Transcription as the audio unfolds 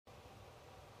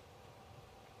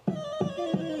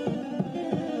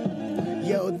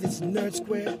Yo, this is Nerd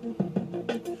Square.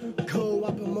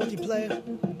 Co-op and multiplayer.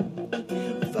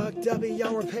 Fucked up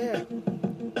beyond repair.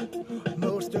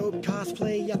 Most dope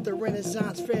cosplay at the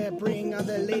Renaissance Fair. Bring all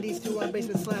the ladies to our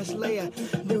basement/lair.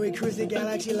 Then we cruise the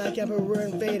galaxy like Emperor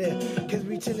and Vader. Cause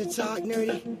we tend to talk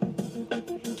nerdy.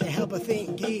 Can't help but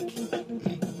think geek.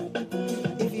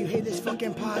 If you hate this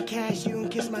fucking podcast, you can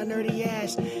kiss my nerdy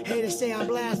ass. Haters say I'm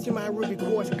blast through my ruby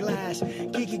quartz glass.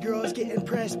 Geeky girls get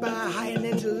impressed by high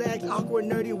intellect. Awkward,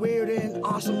 nerdy, weird, and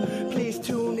awesome. Please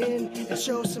tune in and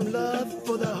show some love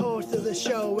for the host of the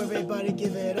show. Everybody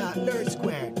give it up. Nerd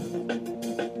Squared.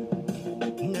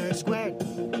 Nerd Squared.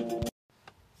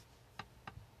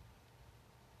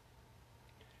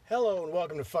 Hello and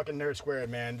welcome to fucking Nerd Squared,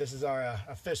 man. This is our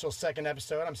official second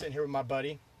episode. I'm sitting here with my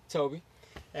buddy Toby.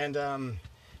 And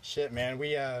shit, man,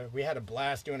 we had a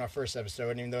blast doing our first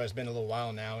episode, even though it's been a little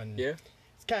while now, and Yeah.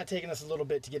 it's kind of taken us a little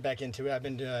bit to get back into it. I've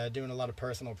been doing a lot of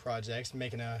personal projects,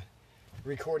 making a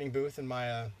recording booth in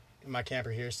my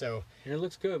camper here, so And it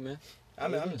looks good, man.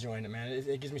 I'm enjoying it, man.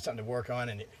 It gives me something to work on,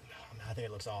 and I think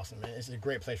it looks awesome, man. It's a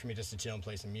great place for me just to chill and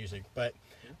play some music. But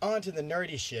on to the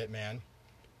nerdy shit, man.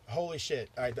 Holy shit.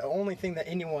 All right, the only thing that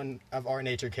anyone of our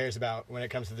nature cares about when it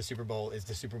comes to the Super Bowl is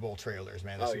the Super Bowl trailers,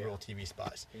 man. The Super Bowl TV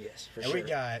spots. Yes, for And sure. we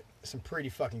got some pretty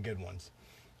fucking good ones.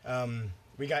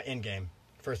 We got Endgame.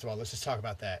 First of all, let's just talk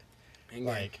about that. Endgame.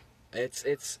 Like,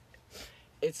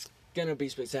 It's gonna be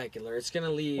spectacular. It's gonna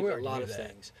leave We a already lot knew of that.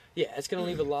 things. Yeah, it's gonna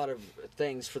leave a lot of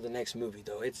things for the next movie,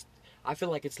 though. I feel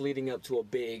like it's leading up to a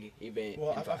big event.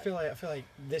 well, in I feel like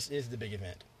this is the big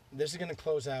event. This is going to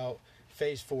close out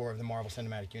Phase 4 of the Marvel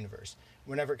Cinematic Universe.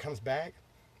 Whenever it comes back,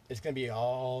 it's going to be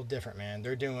all different, man.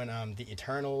 They're doing the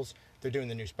Eternals. They're doing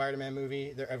the new Spider-Man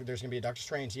movie. There's going to be a Doctor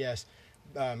Strange, yes.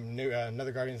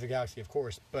 Another Guardians of the Galaxy, of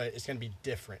course. But it's going to be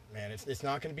different, man. It's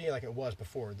not going to be like it was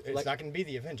before. It's not going to be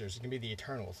the Avengers. It's going to be the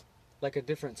Eternals. like a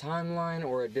different timeline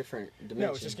or a different dimension.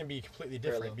 No, it's just going to be completely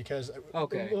different because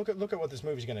Okay. look at what this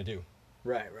movie's going to do.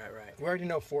 Right. We already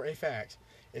know for a fact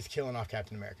it's killing off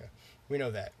Captain America. We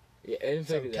know that. Yeah, Infinity,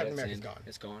 So Captain that's America's in. gone.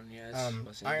 It's gone. Yeah.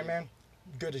 It's Iron Man,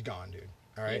 good is gone, dude.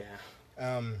 All right.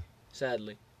 Yeah.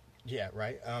 Sadly. Yeah,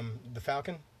 right. The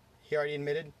Falcon, he already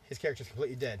admitted his character's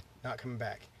completely dead, not coming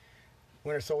back.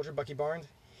 Winter Soldier, Bucky Barnes,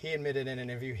 he admitted in an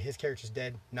interview his character's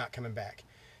dead, not coming back.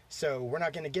 So we're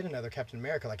not going to get another Captain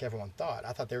America like everyone thought.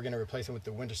 I thought they were going to replace him with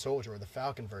the Winter Soldier or the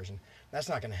Falcon version. That's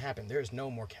not going to happen. There is no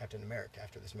more Captain America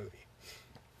after this movie.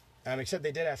 Except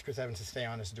they did ask Chris Evans to stay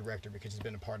on as director because he's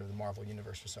been a part of the Marvel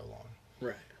Universe for so long.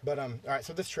 Right. But, all right,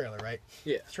 so this trailer, right?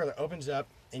 Yeah. This trailer opens up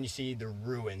and you see the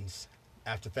ruins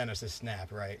after Thanos'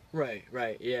 snap, right? Right.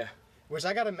 Yeah. Which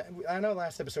I know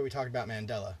last episode we talked about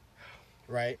Mandela,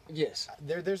 right? Yes.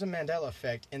 There's a Mandela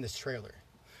effect in this trailer.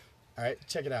 All right,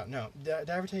 check it out. No, did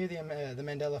I ever tell you the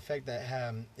Mandela effect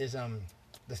that is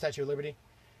the Statue of Liberty?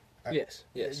 Yes.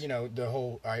 You know, the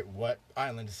whole, all right, what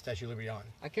island is Statue of Liberty on?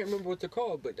 I can't remember what they're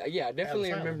called, but yeah, I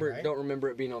definitely Ellis Island, right? don't remember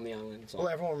it being on the island. So. Well,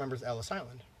 everyone remembers Ellis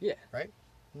Island, Yeah. right?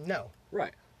 No.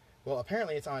 Right. Well,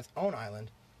 apparently it's on its own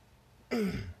island.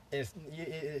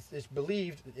 It's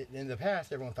believed, in the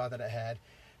past, everyone thought that it had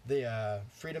the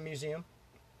Freedom Museum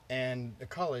and a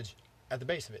college at the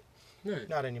base of it. Right.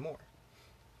 Not anymore.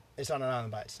 It's on an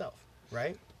island by itself,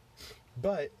 right?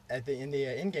 But in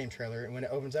the in-game trailer, when it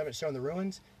opens up, it's showing the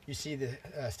ruins. You see the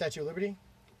Statue of Liberty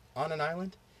on an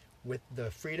island with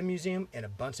the Freedom Museum and a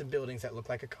bunch of buildings that look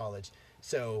like a college.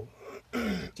 So,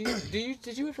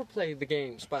 Did you ever play the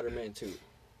game Spider-Man 2?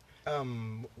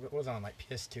 what was it on, like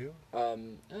PS2?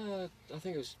 I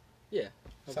think it was, yeah.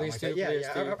 Something like that.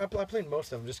 Yeah. I played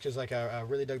most of them just because like I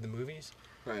really dug the movies.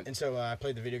 Right. And so I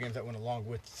played the video games that went along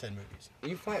with said movies.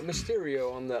 You fight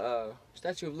Mysterio on the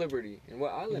Statue of Liberty. And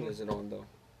what island is it on, though?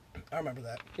 I remember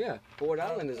that. Yeah, but what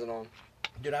island is it on?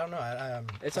 Dude, I don't know. I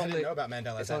didn't know about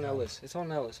Mandela. It's on Ellis. It's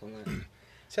on Ellis on that.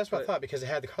 See, that's what I thought because it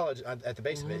had the college at the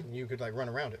base of it, and you could like run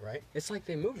around it, right? It's like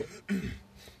they moved it.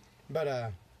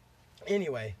 But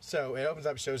anyway, so it opens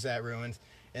up, shows that ruins,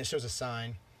 and it shows a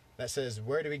sign that says,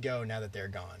 "Where do we go now that they're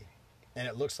gone?" And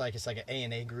it looks like it's like an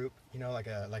A&A group, you know, like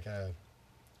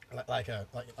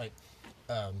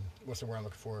what's the word I'm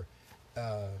looking for?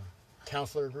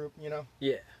 Counselor group, you know?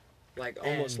 Yeah, like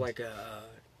almost And- like a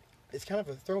It's kind of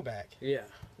a throwback, yeah.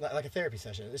 like a therapy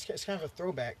session. It's kind of a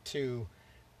throwback to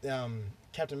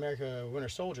Captain America: Winter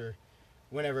Soldier.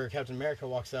 Whenever Captain America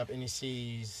walks up and he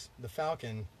sees the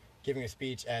Falcon giving a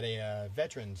speech at a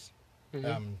veterans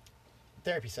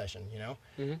therapy session, you know,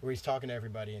 where he's talking to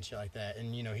everybody and shit like that,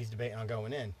 and you know he's debating on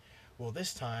going in. Well,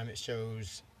 this time it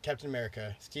shows Captain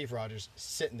America, Steve Rogers,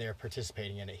 sitting there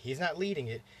participating in it. He's not leading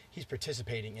it. He's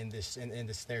participating in this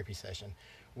therapy session,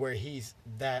 where he's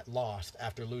that lost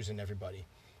after losing everybody.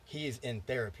 He's in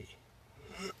therapy.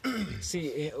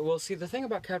 See, the thing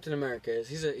about Captain America is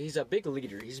he's a big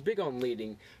leader. He's big on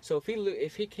leading. So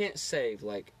if he can't save,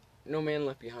 like, no man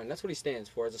left behind, that's what he stands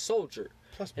for as a soldier.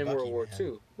 Plus in Bucky, World War man.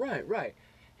 II. Right.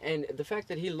 And the fact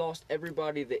that he lost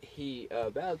everybody that he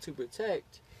vowed to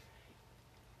protect.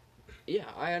 Yeah,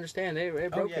 I understand. They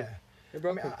broke him. They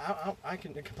broke him. I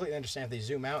can completely understand if they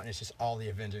zoom out and it's just all the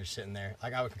Avengers sitting there.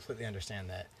 Like, I would completely understand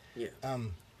that. Yeah.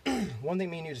 One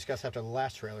thing me and you discussed after the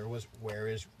last trailer was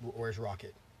where's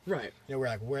Rocket? Right. You know, we're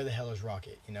like, where the hell is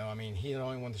Rocket? You know, I mean, he's the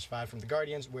only one to survive from the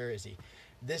Guardians. Where is he?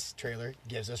 This trailer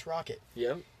gives us Rocket.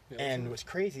 Yep. And what's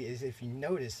crazy is if you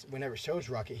notice, whenever it shows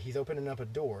Rocket, he's opening up a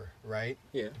door, right?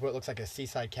 Yeah. What looks like a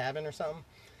seaside cabin or something.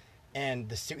 And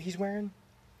the suit he's wearing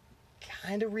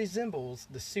kind of resembles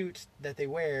the suits that they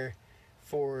wear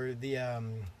for the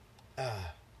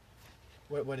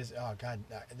what is, oh god,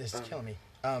 this is killing me.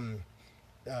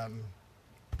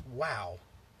 Wow,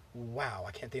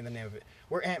 I can't think of the name of it.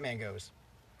 Where Ant-Man goes.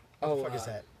 What the fuck is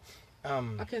that?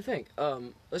 I can't think.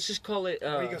 Let's just call it.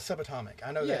 Where he goes subatomic.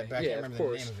 I know that, but I can't remember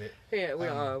the name of it. Yeah, we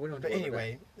don't. But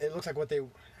anyway, it looks like what they.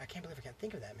 I can't believe I can't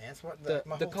think of that, man. It's what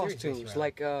my the whole theory's based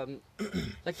costumes, around.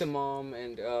 like the mom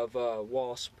and of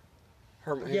Wasp.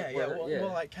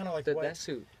 Well, like kind of like that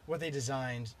suit. What they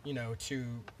designed, you know, to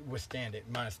withstand it,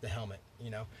 minus the helmet, you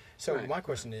know. So Right. my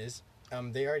question is,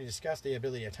 they already discussed the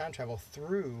ability of time travel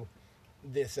through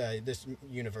this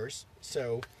universe.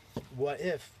 So, what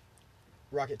if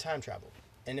Rocket time traveled?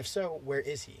 And if so, where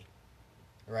is he?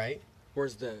 Right?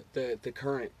 Where's the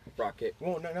current Rocket?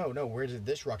 Well, no. Where did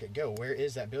this Rocket go? Where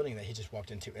is that building that he just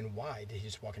walked into, and why did he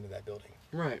just walk into that building?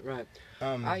 Right.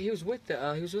 He was with the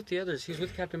others. He was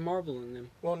with Captain Marvel and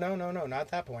them. Well, no, not at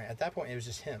that point. At that point, it was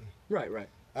just him. Right.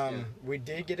 We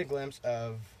did get a glimpse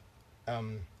of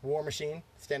War Machine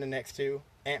standing next to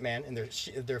Ant-Man, and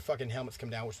their fucking helmets come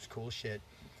down, which was cool as shit.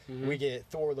 Mm-hmm. We get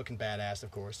Thor looking badass,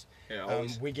 of course. Yeah,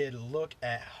 always. We get a look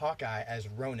at Hawkeye as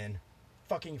Ronin.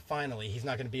 Fucking finally, he's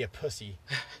not going to be a pussy.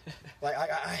 Like,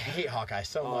 I hate Hawkeye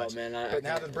so much. Man, but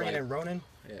now they're bringing in Ronin.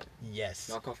 Yeah. Yes.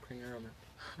 Knock off Green Arrow, man.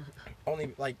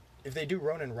 Only, like, if they do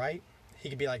Ronin right, he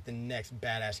could be, like, the next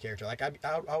badass character. Like,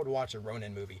 I would watch a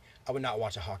Ronin movie. I would not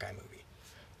watch a Hawkeye movie.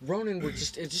 Ronin would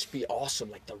just be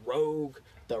awesome, like the rogue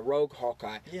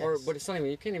Hawkeye. Yes. But it's not even,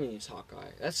 you can't even use Hawkeye.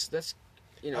 That's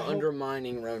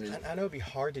undermining Ronin. I know it'd be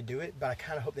hard to do it, but I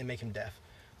kind of hope they make him deaf.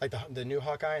 Like the new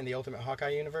Hawkeye and the Ultimate Hawkeye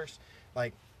universe.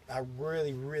 Like, I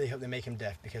really, really hope they make him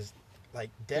deaf because, like,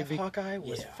 deaf Hawkeye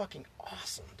was fucking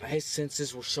awesome, dude. His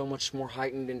senses were so much more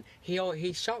heightened, and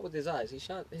he shot with his eyes. He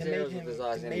shot his arrows with his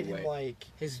eyes It anyway. made him like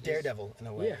his Daredevil in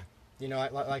a way. Yeah. You know,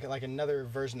 like another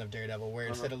version of Daredevil, where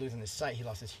instead of losing his sight, he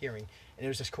lost his hearing, and it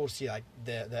was just cool to see like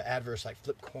the adverse like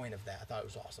flip coin of that. I thought it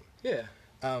was awesome. Yeah.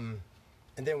 And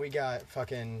then we got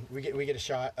we get a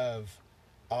shot of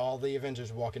all the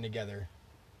Avengers walking together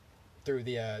through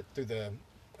the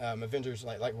Avengers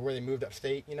like where they moved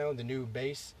upstate. You know, the new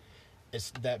base.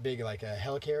 It's that big like a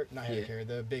helicarrier,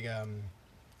 the big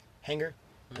hangar,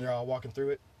 and they're all walking through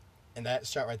it, and that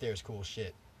shot right there is cool as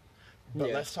shit.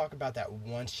 But let's talk about that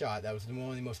one shot. That was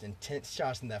one of the most intense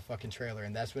shots in that fucking trailer,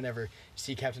 and that's whenever you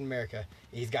see Captain America.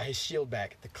 He's got his shield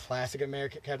back, the classic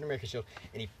Captain America shield,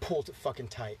 and he pulls it fucking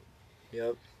tight.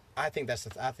 Yep. I think that's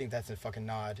a fucking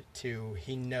nod to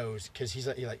he knows because he's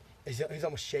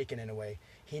almost shaking in a way.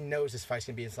 He knows this fight's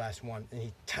gonna be his last one, and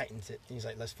he tightens it. And he's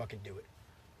like, "Let's fucking do it."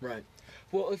 Right.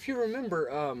 Well, if you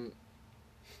remember,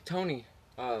 Tony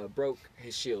broke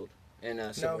his shield in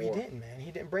Civil War. No, he didn't, man.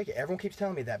 He didn't break it. Everyone keeps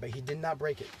telling me that, but he did not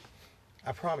break it.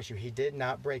 I promise you, he did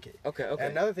not break it. Okay. And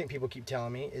another thing people keep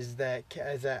telling me is that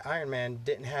Iron Man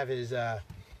didn't have his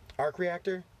arc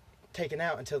reactor taken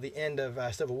out until the end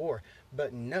of Civil War.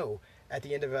 But no, at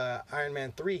the end of Iron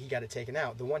Man 3, he got it taken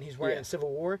out. The one he's wearing in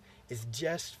Civil War is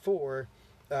just for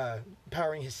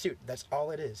powering his suit. That's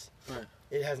all it is. Right.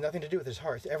 It has nothing to do with his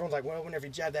heart. Everyone's like, well, whenever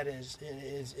he jabbed that in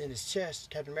his chest,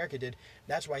 Captain America did.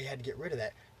 That's why he had to get rid of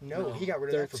that. No, he got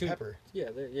rid of that for Pepper. Yeah,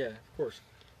 of course.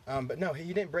 But no,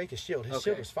 he didn't break his shield. His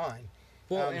shield was fine.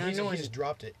 Well, and he just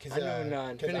dropped it. I know in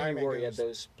Infinity War he had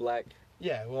those black.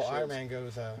 Yeah, well, shields.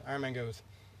 Iron Man goes,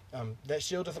 that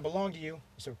shield doesn't belong to you.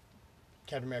 So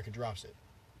Captain America drops it,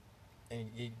 and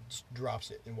he just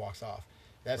drops it and walks off.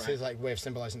 That's his like way of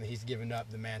symbolizing that he's given up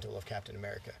the mantle of Captain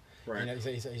America. Right. You know,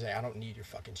 he's like, I don't need your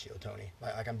fucking shield, Tony.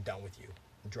 Like I'm done with you.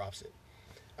 And drops it.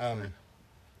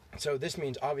 So this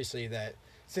means obviously that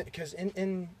because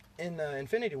in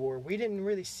Infinity War we didn't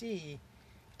really see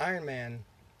Iron Man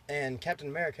and Captain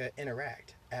America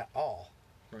interact. at all.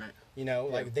 Right. You know,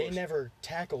 Yeah, like of they course. never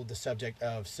tackled the subject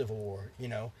of Civil War. You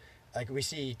know, like we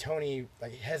see Tony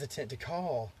like hesitant to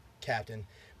call Captain,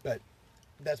 but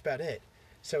that's about it.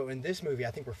 So in this movie,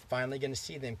 I think we're finally going to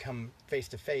see them come face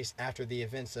to face after the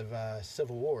events of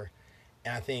Civil War,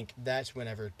 and I think that's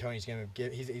whenever Tony's going to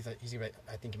give. He's gonna be,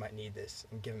 I think he might need this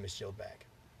and give him his shield back.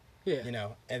 Yeah. You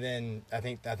know, and then I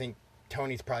think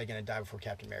Tony's probably going to die before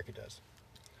Captain America does.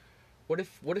 What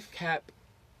if Cap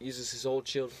uses his old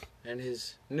shield and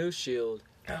his new shield?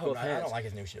 Oh, I don't like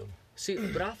his new shield. See,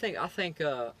 but I think,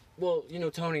 well, you know,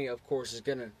 Tony, of course, is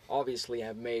gonna obviously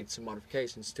have made some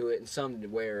modifications to it in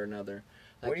some way or another.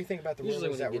 What do you think about the usually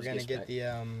rumors when that he we're going to gets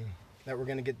get that we're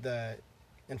going to get the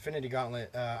Infinity Gauntlet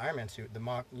Iron Man suit, the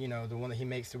mock, you know, the one that he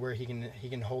makes to where he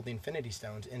can hold the Infinity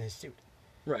Stones in his suit.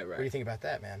 Right, What do you right. think about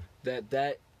that, man? That's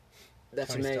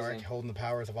Tony amazing. Stark holding the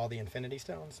powers of all the Infinity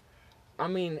Stones. I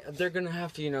mean, they're gonna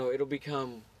have to, you know, it'll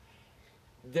become.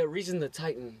 The reason the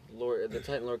Titan Lord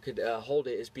could hold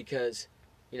it is because,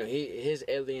 you know,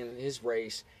 his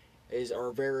race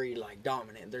are very like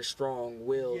dominant. They're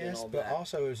strong-willed and Yes, all but that.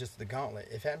 also it was just the Gauntlet.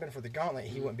 If it hadn't been for the Gauntlet,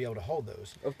 he wouldn't be able to hold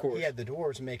those. Of course. He had the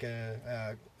dwarves make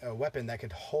a weapon that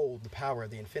could hold the power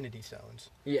of the Infinity Stones,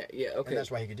 Yeah, okay. and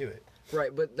that's why he could do it.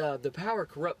 Right, but the power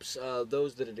corrupts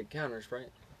those that it encounters, right?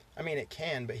 I mean, it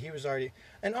can, but he was already.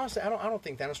 And honestly, I don't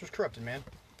think Thanos was corrupted, man.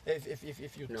 If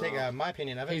you No. take my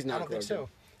opinion of it, He's not I don't think so.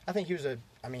 corrupted. I think he was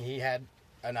he had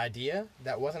an idea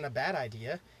that wasn't a bad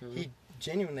idea. Mm-hmm. He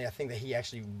genuinely, I think that he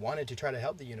actually wanted to try to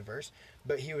help the universe,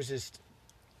 but he was just.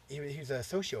 He was a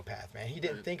sociopath, man. He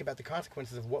didn't Right. think about the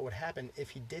consequences of what would happen if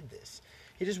he did this.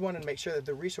 He just wanted to make sure that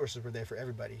the resources were there for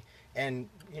everybody, and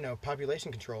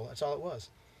population control. That's all it was.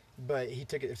 But he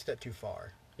took it a step too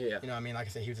far. Yeah. You know, I mean, like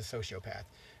I said, he was a sociopath.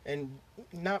 And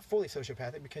not fully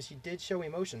sociopathic because he did show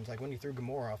emotions. Like when he threw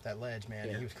Gamora off that ledge, man,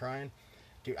 and Yeah. he was crying.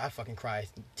 Dude, I fucking cry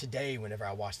today whenever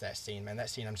I watch that scene, man. That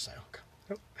scene, I'm just like, oh,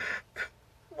 God.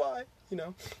 Why? You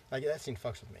know? Like, that scene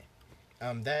fucks with me.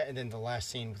 That and then the last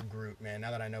scene with Groot, man. Now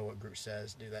that I know what Groot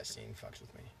says, dude, that scene fucks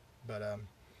with me. But,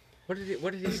 What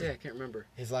did he say? I can't remember.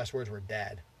 his last words were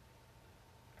dad.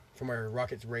 From where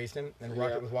Rocket raised him, and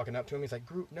Rocket Yeah. was walking up to him, he's like,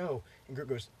 Groot, no. And Groot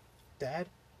goes, Dad?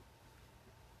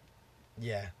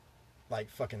 Yeah. Like,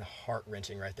 fucking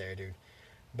heart-wrenching right there, dude.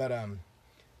 But,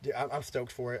 dude, I'm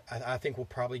stoked for it. I think we'll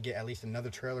probably get at least another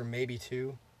trailer, maybe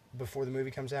two, before the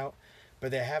movie comes out. But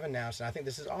they have announced, and I think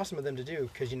this is awesome of them to do,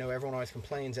 because, everyone always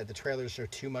complains that the trailers show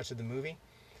too much of the movie.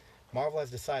 Marvel has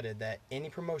decided that any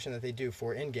promotion that they do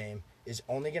for Endgame is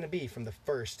only going to be from the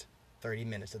first 30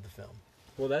 minutes of the film.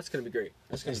 Well, that's gonna be great.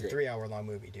 That's gonna It's be a great. 3-hour-long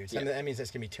movie, dude. So Yeah. that means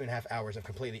that's going to be 2.5 hours of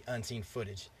completely unseen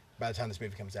footage by the time this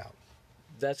movie comes out.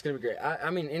 That's gonna be great. I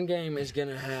mean, Endgame is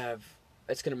gonna have.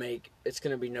 It's gonna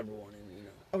be number one, and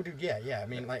Oh, dude, yeah. I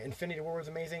mean, like, Infinity War was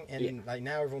amazing, and, Yeah. like,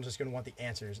 now everyone's just going to want the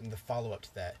answers and the follow-up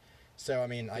to that. So, I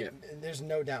mean, like, there's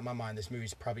no doubt in my mind this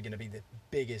movie's probably going to be the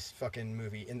biggest fucking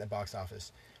movie in the box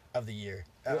office of the year.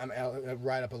 I'm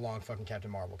right up along fucking Captain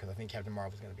Marvel, because I think Captain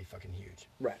Marvel's going to be fucking huge.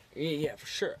 right. Yeah, for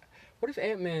sure. What if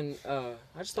Ant-Man? I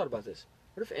just thought about this.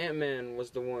 What if Ant-Man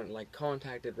was the one like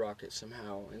contacted Rocket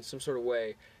somehow in some sort of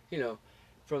way?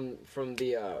 From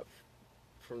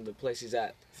the place he's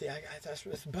at. See, that's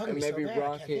what's bugging And me so maybe bad.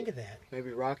 I can't think of that.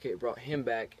 Maybe Rocket brought him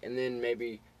back, and then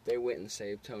maybe they went and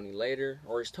saved Tony later.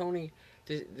 Or is Tony?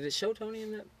 Did it show Tony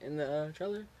in the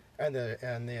trailer? And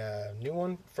the new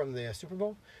one from the Super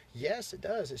Bowl, yes, it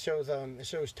does. It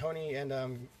shows Tony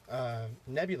and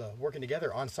Nebula working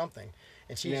together on something,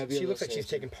 and she Nebula looks like she's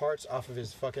saves him. taking parts off of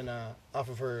his fucking off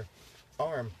of her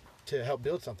arm to help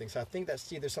build something. So I think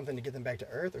that's either something to get them back to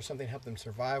Earth or something to help them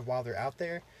survive while they're out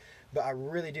there. But I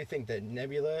really do think that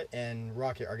Nebula and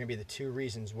Rocket are going to be the two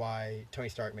reasons why Tony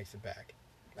Stark makes it back.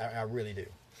 I really do.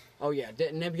 Oh yeah,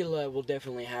 Nebula will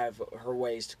definitely have her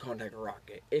ways to contact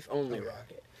Rocket, if only Oh, yeah.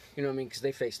 Rocket. You know what I mean? Because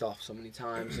they faced off so many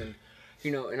times, and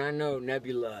and I know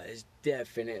Nebula is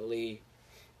definitely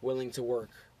willing to work.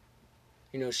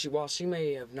 While she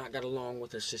may have not got along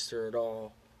with her sister at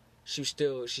all, she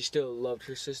still loved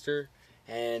her sister,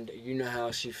 and you know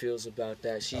how she feels about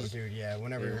that. Oh, dude, yeah.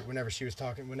 Whenever she was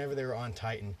talking, whenever they were on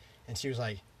Titan, and she was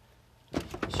like,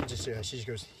 she just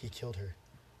goes, he killed her.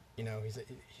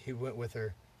 He went with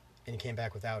her, and he came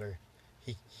back without her.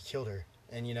 He killed her,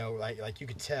 and like you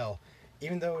could tell,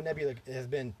 even though Nebula has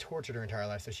been tortured her entire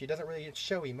life, so she doesn't really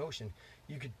show emotion.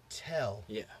 You could tell.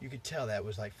 Yeah. You could tell that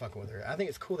was like fucking with her. I think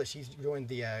it's cool that she's joined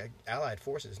the Allied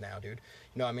forces now, dude.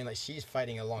 Like she's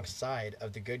fighting alongside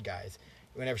of the good guys.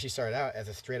 Whenever she started out as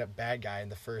a straight up bad guy in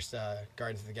the first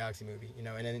Guardians of the Galaxy movie,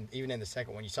 and then even in the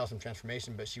second one, you saw some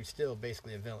transformation, but she was still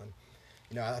basically a villain.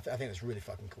 I think that's really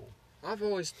fucking cool. I've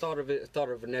always thought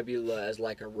of Nebula as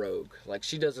like a rogue. Like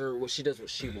she does what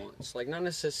she wants. Like not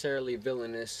necessarily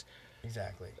villainous,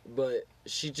 Exactly. but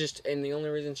she just and the only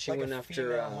reason she Like went a after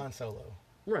female Han Solo.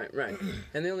 right,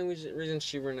 and the only reason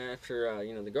she went after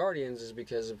the Guardians is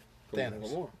because of Thanos.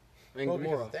 Gamora. And Well, Gamora.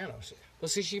 because of Thanos. Well,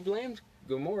 see, she blamed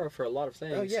Gamora for a lot of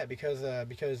things. Oh yeah, because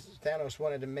Thanos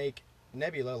wanted to make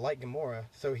Nebula like Gamora,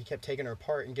 so he kept taking her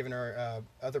apart and giving her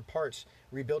other parts,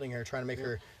 rebuilding her, trying to make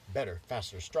her better,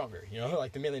 faster, stronger. You know,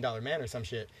 like the $1 Million Man or some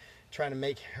shit, trying to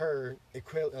make her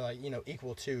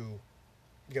equal to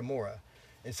Gamora.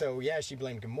 And so yeah, she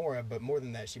blamed Gamora, but more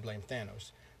than that, she blamed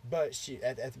Thanos. But she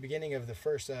at the beginning of the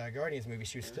first Guardians movie,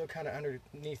 she was still kind of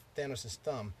underneath Thanos'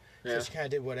 thumb. So she kind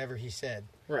of did whatever he said.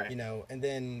 Right. You know, and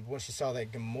then once she saw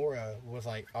that Gamora was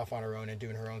like off on her own and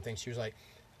doing her own thing, she was like,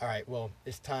 all right, well,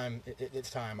 it's time. It's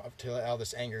time to let all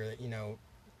this anger,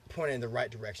 point in the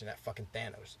right direction at fucking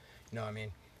Thanos. You know what I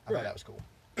mean? I thought that was cool.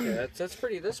 Yeah, that's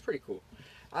pretty cool.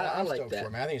 I I'm like stoked that. for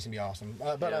it, man. I think it's gonna be awesome.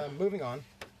 But moving on,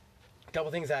 a couple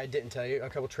things that I didn't tell you, a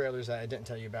couple trailers that I didn't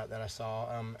tell you about that I saw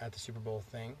at the Super Bowl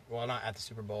thing. Well, not at the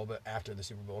Super Bowl, but after the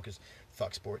Super Bowl, because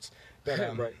fuck sports. But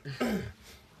right.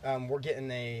 we're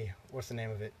getting what's the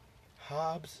name of it?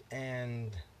 Hobbs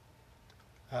and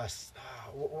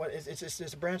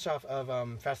it's a branch off of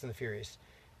Fast and the Furious.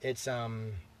 It's The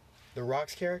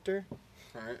Rock's character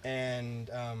All right. and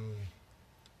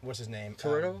what's his name?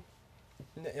 Toretto?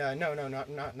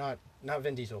 No, not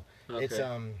Vin Diesel. Okay. It's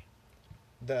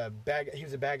the bad. He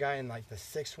was a bad guy in like the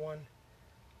sixth one.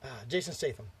 Jason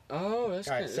Statham. Oh, that's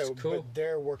All right, that's cool. but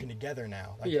they're working together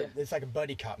now. Like Yeah. it's like a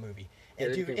buddy cop movie. Yeah,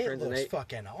 And they dude, became it friends in looks 8.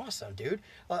 fucking awesome, dude.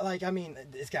 Like I mean,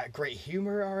 it's got great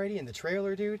humor already in the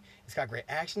trailer, dude. It's got great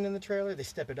action in the trailer. They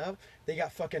step it up. They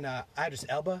got fucking Idris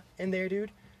Elba in there, dude.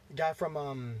 The guy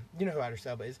from you know who Idris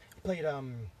Elba is? He played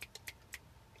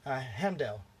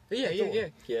Hamdell. Yeah.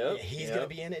 He's gonna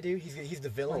be in it, dude. He's the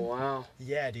villain. Oh wow.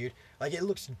 Yeah, dude. Like it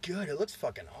looks good. It looks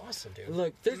fucking awesome, dude.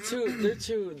 Look, their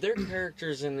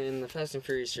characters in the Fast and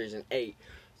Furious series in 8.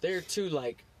 They're two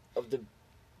like of the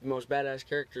most badass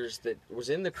characters that was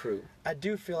in the crew. I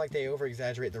do feel like they over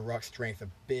exaggerate the Rock's strength a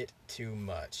bit too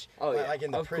much. Oh, yeah, like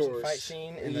in the of prison course. fight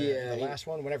scene in the last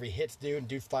one, whenever he hits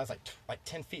dude flies like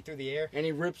 10 feet through the air. And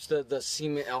he rips the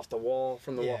cement off the wall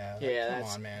from the wall. Yeah, come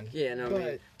that's on, man. Yeah, no, But-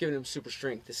 man, giving him super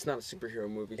strength. It's not a superhero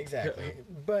movie. Exactly.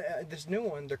 But this new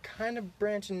one, they're kind of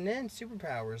branching in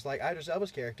superpowers. Like Idris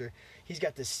Elba's character, he's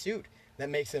got this suit that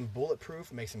makes him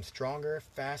bulletproof, makes him stronger,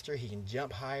 faster. He can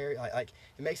jump higher. Like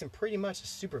it makes him pretty much a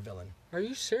supervillain. Are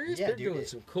you serious? Yeah, They're dude, doing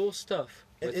some cool stuff.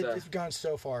 It's gone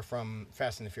so far from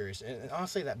Fast and the Furious, and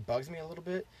honestly, that bugs me a little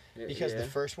bit because the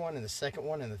first one and the second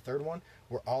one and the third one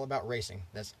were all about racing.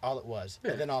 That's all it was.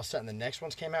 Yeah. And then all of a sudden, the next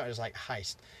ones came out. It was like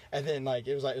heist, and then like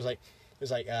it was like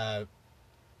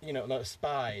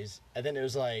spies, and then it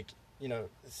was like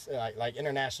like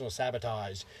international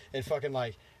sabotage and fucking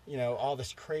like all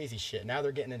this crazy shit. Now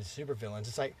they're getting into supervillains.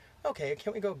 It's like, okay,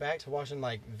 can't we go back to watching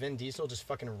like Vin Diesel just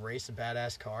fucking race a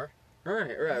badass car?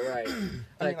 Right. I mean,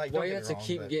 Like, like, why don't you get have me to wrong,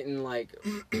 keep but-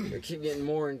 getting keep getting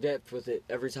more in depth with it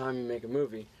every time you make a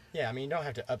movie. Yeah, I mean, you don't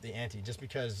have to up the ante just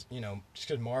because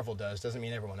Marvel doesn't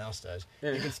mean everyone else does.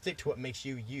 Yeah. You can stick to what makes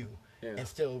you Yeah. and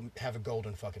still have a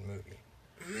golden fucking movie.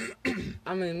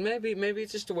 I mean, maybe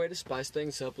it's just a way to spice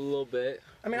things up a little bit.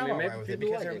 I mean, I'm maybe alright with it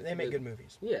people because like they make but- good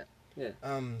movies. Yeah.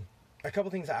 A couple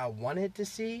things that I wanted to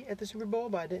see at the Super Bowl,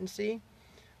 but I didn't see,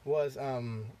 was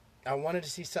I wanted to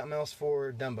see something else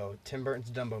for Dumbo, Tim Burton's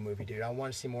Dumbo movie, dude. I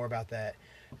wanted to see more about that,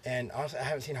 and honestly, I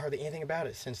haven't seen hardly anything about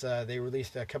it since they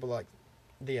released a couple like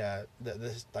the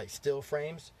like still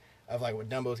frames of like what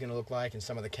Dumbo's gonna look like and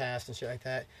some of the cast and shit like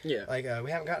that. Yeah. Like we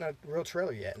haven't gotten a real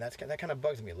trailer yet, and that kind of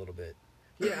bugs me a little bit.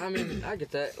 Yeah, I mean, I get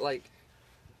that. Like,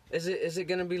 is it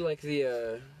gonna be like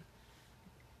the?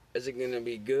 Is it gonna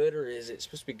be good, or is it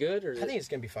supposed to be good, or? I think it's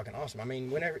gonna be fucking awesome. I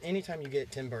mean, anytime you get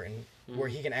Tim Burton, where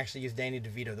he can actually use Danny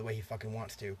DeVito the way he fucking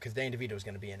wants to, because Danny DeVito is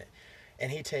gonna be in it,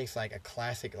 and he takes like a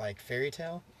classic like fairy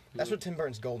tale. That's what Tim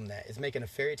Burton's golden at, is making a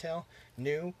fairy tale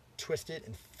new, twisted,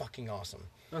 and fucking awesome.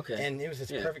 Okay. And it was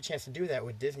his perfect chance to do that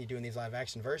with Disney doing these live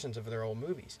action versions of their old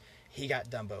movies. He got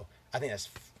Dumbo. I think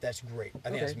that's great. I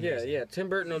think that's amazing. Yeah. Tim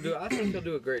Burton will do. I think he'll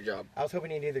do a great job. I was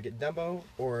hoping he'd either get Dumbo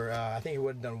or I think he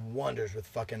would have done wonders with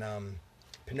fucking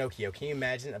Pinocchio. Can you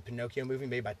imagine a Pinocchio movie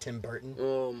made by Tim Burton?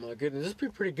 Oh my goodness, this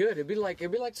would be pretty good. It'd be like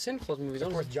the Santa Claus movies.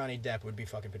 Of course, Johnny Depp would be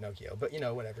fucking Pinocchio, but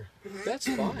whatever. That's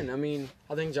fine. I mean,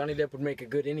 I think Johnny Depp would make a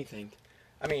good anything.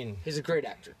 I mean, He's a great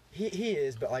actor. he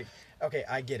is, but like, okay,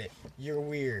 I get it. You're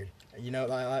weird, I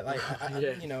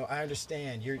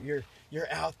understand. You're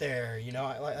out there,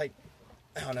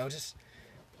 I don't know. Just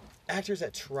actors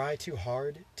that try too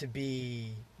hard to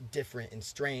be different and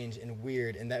strange and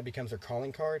weird, and that becomes their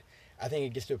calling card, I think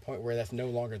it gets to a point where that's no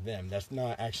longer them. That's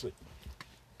not actually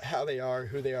how they are,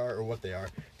 who they are, or what they are.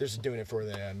 They're just doing it for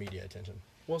the media attention.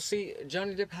 Well, see,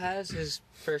 Johnny Depp has his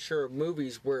fair share of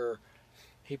movies where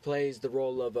he plays the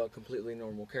role of a completely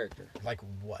normal character. Like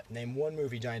what? Name one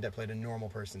movie Johnny Depp played a normal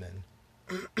person in.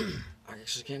 I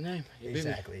actually can't name.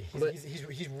 Exactly.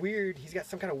 He's weird. He's got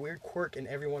some kind of weird quirk in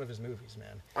every one of his movies,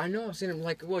 man. I know. I've seen him.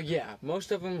 Like, well, yeah,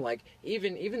 most of them. Like,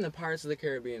 even the Pirates of the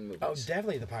Caribbean movies. Oh,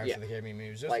 definitely the Pirates Yeah. of the Caribbean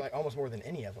movies. Just like almost more than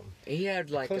any of them. He had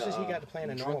like The closest he got to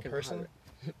playing a normal drunken person.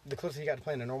 pirate. The closest he got to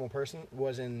playing a normal person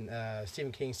was in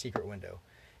Stephen King's Secret Window,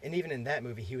 and even in that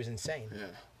movie, he was insane.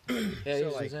 Yeah, yeah, So, he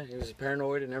was like- insane. He was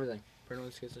paranoid and everything.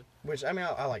 Paranoid schizo. Which I mean,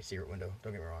 I like Secret Window.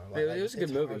 Don't get me wrong. Yeah, it was a good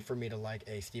it's movie. hard for me to like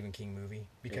a Stephen King movie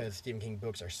because Stephen King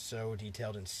books are so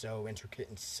detailed and so intricate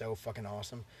and so fucking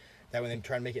awesome that when they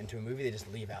try to make it into a movie, they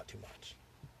just leave out too much.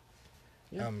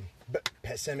 Yeah. But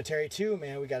Pet Sematary 2,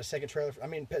 man, we got a second trailer.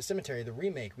 Pet Sematary, the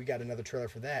remake, we got another trailer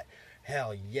for that.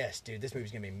 Hell yes, dude, this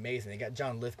movie's gonna be amazing. They got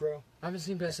John Lithgow. I haven't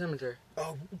seen Pet Sematary.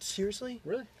 Oh, seriously?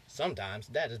 Really? Sometimes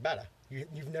that is better.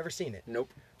 You've never seen it.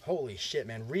 Nope. Holy shit,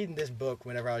 man. Reading this book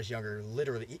whenever I was younger,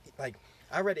 literally, like,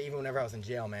 I read it even whenever I was in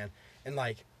jail, man. And,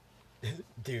 like,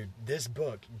 dude, this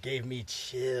book gave me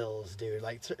chills, dude.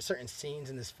 Like, certain scenes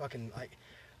in this fucking, like,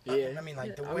 Yeah. I mean,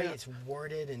 like, the Yeah, way yeah. it's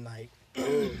worded and, like,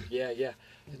 Yeah.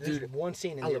 there's Dude, one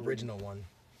scene in I the love reading. original one.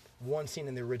 One scene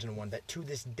in the original one that to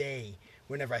this day,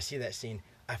 whenever I see that scene,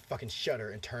 I fucking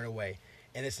shudder and turn away.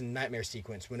 And it's a nightmare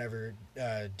sequence whenever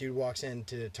dude walks in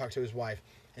to talk to his wife,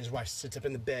 and his wife sits up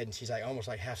in the bed, and she's like almost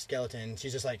like half skeleton, and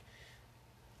she's just like,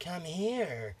 "Come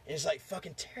here." And it's like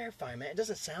fucking terrifying, man. It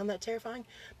doesn't sound that terrifying,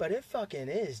 but it fucking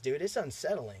is, dude. It's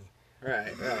unsettling.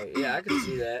 Right. Yeah, I can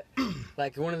see that.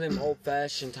 Like one of them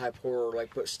old-fashioned type horror,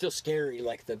 like but still scary,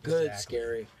 like the good Exactly.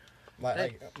 scary.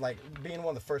 Like being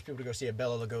one of the first people to go see a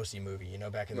Bela Lugosi movie, you know,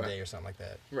 back in the Right. day or something like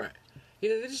that. Right.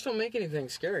 Yeah, they just don't make anything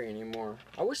scary anymore.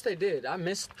 I wish they did. I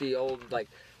miss the old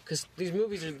because these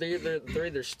movies are they're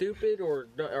either stupid or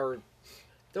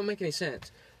don't make any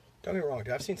sense. Don't get me wrong,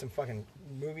 dude. I've seen some fucking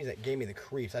movies that gave me the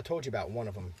creeps. I told you about one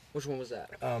of them. Which one was that?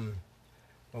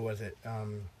 What was it?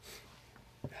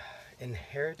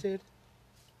 Inherited?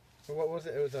 Or what was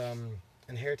it? It was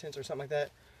Inheritance or something like that.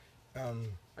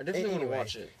 I definitely want to anyway,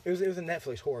 watch it. It was a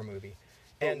Netflix horror movie.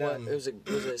 And was it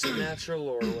Supernatural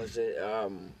or was it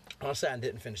honestly, I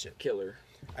didn't finish it. Killer?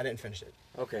 I didn't finish it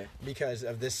Okay. because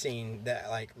of this scene that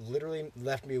like literally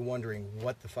left me wondering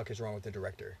what the fuck is wrong with the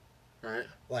director. All right.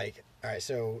 Like, all right,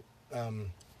 so at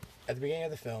the beginning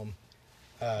of the film,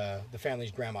 the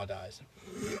family's grandma dies.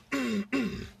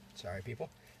 Sorry, people.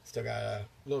 Still got a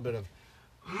little bit of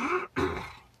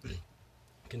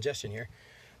congestion here.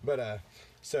 But,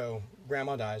 so,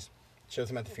 grandma dies. Shows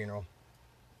him at the funeral.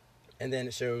 And then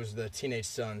it shows the teenage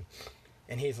son.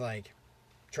 And he's, like,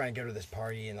 trying to go to this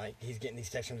party. And, like, he's getting these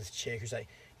texts from this chick who's like,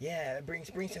 yeah, bring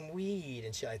some weed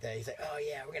and shit like that. He's like, oh,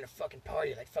 yeah, we're going to fucking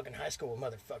party like fucking high school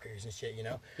motherfuckers and shit, you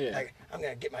know? Yeah. Like, I'm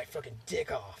going to get my fucking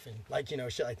dick off and, like, you know,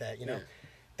 shit like that, you know?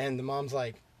 Yeah. And the mom's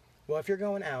like, well, if you're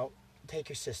going out, take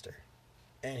your sister.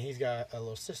 And he's got a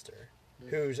little sister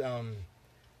who's,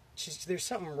 there's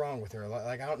something wrong with her.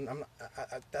 Like, I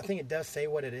think it does say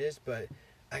what it is, but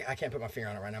I can't put my finger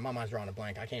on it right now. My mind's drawing a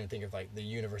blank. I can't even think of, like, the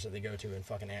universe that they go to in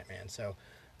fucking Ant-Man. So,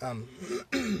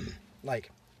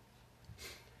 like,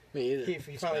 Me either. he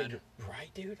It's finally, bad. right,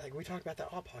 dude? Like, we talked about that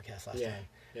all podcast last Yeah. time.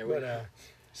 Yeah, we- But,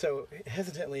 so,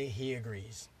 hesitantly, he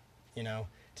agrees, you know,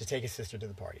 to take his sister to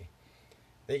the party.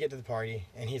 They get to the party,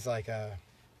 and he's, like, trying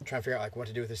to figure out, like, what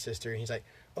to do with his sister. And he's like,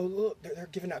 oh, look, they're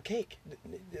giving out cake.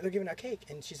 They're giving out cake.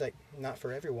 And she's like, not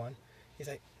for everyone. He's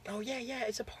like, oh, yeah,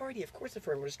 it's a party. Of course it's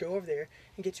for everyone. Just go over there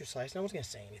and get your slice. No one's going to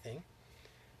say anything.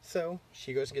 So,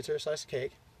 she goes and gets her a slice of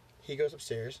cake. He goes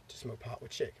upstairs to smoke pot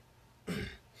with Chick.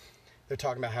 They're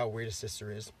talking about how weird his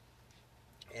sister is.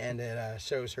 And it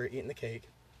shows her eating the cake.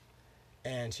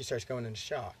 And she starts going into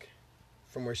shock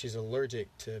from where she's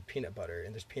allergic to peanut butter.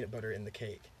 And there's peanut butter in the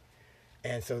cake.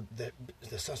 And so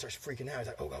the son starts freaking out. He's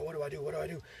like, oh, God, what do I do? What do I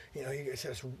do? You know, he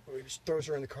throws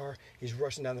her in the car. He's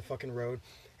rushing down the fucking road.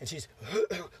 And she's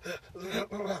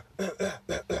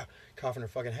coughing her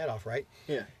fucking head off, right?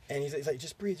 Yeah. And he's like,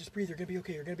 just breathe. You're going to be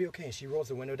okay. You're going to be okay. And she rolls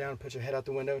the window down and puts her head out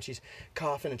the window. And she's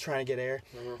coughing and trying to get air.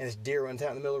 And this deer runs out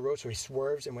in the middle of the road. So he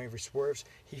swerves. And whenever he swerves,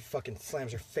 he fucking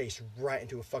slams her face right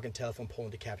into a fucking telephone pole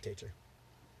and decapitates her.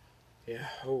 Yeah.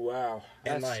 Oh wow.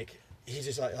 And like, he's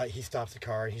just like he stops the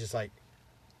car. And he's just like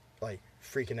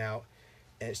freaking out.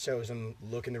 And it shows him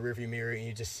look in the rearview mirror, and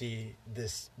you just see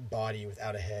this body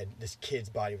without a head, this kid's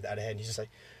body without a head. And he's just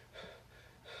like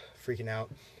freaking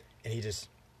out. And he just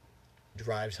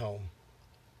drives home,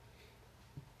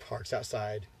 parks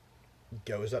outside,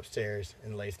 goes upstairs,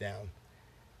 and lays down.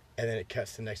 And then it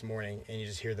cuts to the next morning, and you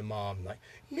just hear the mom like,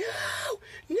 no,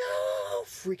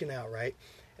 freaking out, right?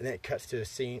 And then it cuts to a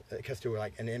scene, it cuts to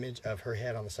like an image of her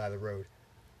head on the side of the road.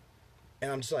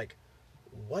 And I'm just like,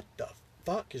 what the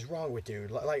fuck is wrong with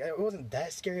dude? Like, it wasn't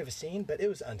that scary of a scene, but it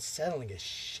was unsettling as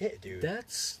shit, dude.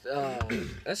 That's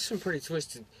some pretty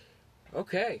twisted.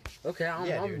 Okay,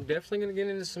 I'm dude. definitely gonna get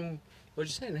into some. What'd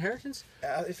you say? Inheritance?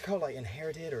 It's called like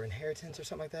Inherited or Inheritance or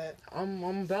something like that. I'm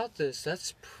about this.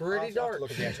 That's pretty I'll have dark. to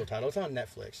look at the actual title. It's on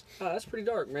Netflix. Oh, that's pretty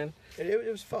dark, man. It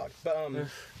was fucked.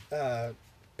 But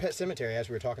Pet Cemetery, as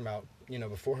we were talking about,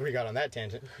 before we got on that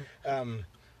tangent. Do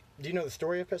you know the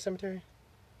story of Pet Cemetery?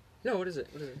 No, what is it?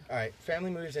 All right,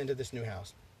 family moves into this new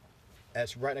house.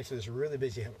 It's right next to this really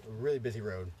busy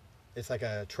road. It's like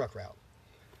a truck route,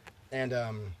 and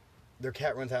their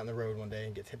cat runs out in the road one day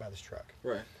and gets hit by this truck.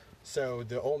 Right. So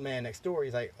the old man next door,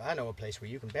 he's like, I know a place where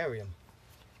you can bury him.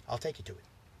 I'll take you to it.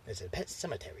 It's a pet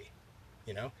cemetery,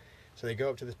 So they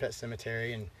go up to this pet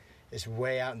cemetery, and it's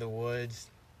way out in the woods.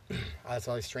 It's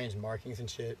all these strange markings and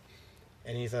shit.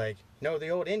 And he's like, no, the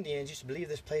old Indians used to believe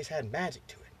this place had magic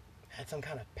to it. Had some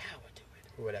kind of power to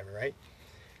it, or whatever, right?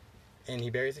 And he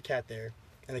buries the cat there,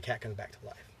 and the cat comes back to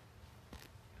life.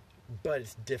 But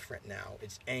it's different now.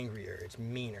 It's angrier. It's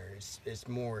meaner. It's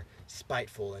more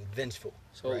spiteful and vengeful.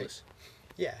 Soulless.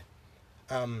 Right?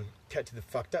 Yeah. Cut to the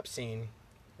fucked up scene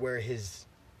where his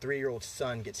 3-year-old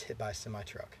son gets hit by a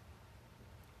semi-truck.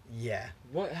 Yeah.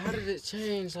 What? How did it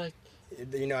change? Like,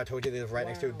 I told you they live right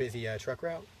next to a busy truck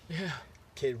route? yeah.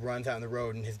 Kid runs out in the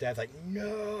road, and his dad's like,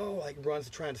 no! Like, runs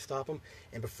trying to stop him,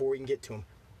 and before he can get to him,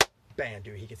 bam,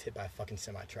 dude, he gets hit by a fucking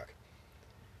semi-truck.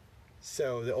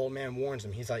 So the old man warns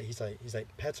him. He's like,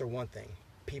 pets are one thing.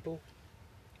 People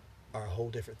are a whole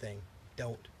different thing.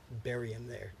 Don't bury him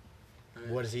there.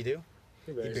 What does he do?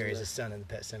 He buries his son in the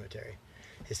pet cemetery.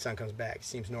 His son comes back.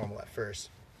 Seems normal at first.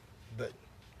 But,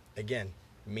 again,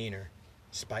 meaner,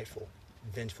 spiteful,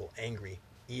 vengeful, angry,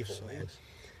 evil, man.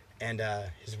 And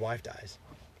his wife dies.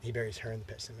 He buries her in the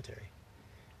pet cemetery.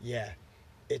 Yeah.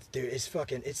 It's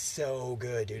so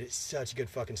good, dude. It's such a good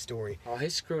fucking story. Oh,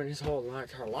 he's screwing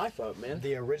her life up, man.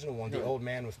 The original one, the old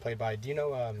man was played by, do you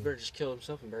know... Better just kill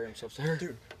himself and bury himself there.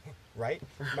 Dude, right?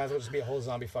 Might as well just be a whole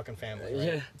zombie fucking family,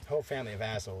 right? Yeah. Whole family of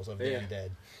assholes of the undead.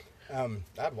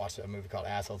 I'd watch a movie called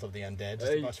Assholes of the Undead.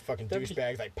 Just a bunch of fucking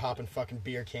douchebags, like, popping fucking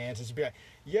beer cans. And just be like,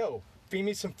 yo, feed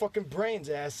me some fucking brains,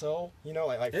 asshole.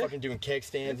 Like fucking doing keg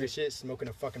stands and shit, smoking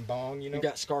a fucking bong, You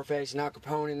got Scarface and Al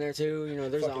Capone in there, too.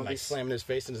 There's fucking, all like, these... slamming his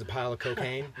face into a pile of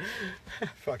cocaine.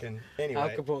 Fucking, anyway. Al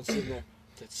Capone sitting there.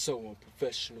 That's so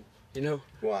unprofessional,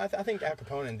 Well, I think Al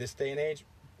Capone in this day and age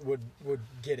would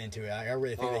get into it. I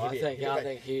really think that I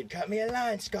think he'd cut me a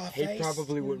line, Scarface. He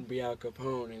probably wouldn't be Al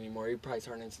Capone anymore. He'd probably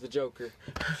turn into the Joker.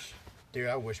 Dude,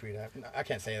 I wish we'd have... I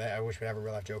can't say that. I wish we'd have a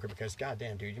real-life Joker because,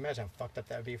 goddamn, dude, you imagine how fucked up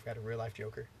that would be if we had a real-life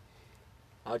Joker?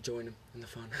 I'll join him in the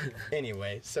fun.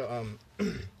 Anyway, so,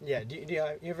 yeah, you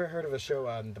ever heard of a show,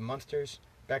 The Munsters,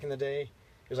 back in the day?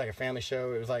 It was like a family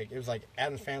show. It was like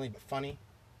Addams Family, but funny.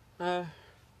 It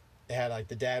had, like,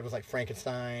 the dad was like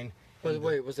Frankenstein.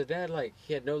 Wait, was the dad like,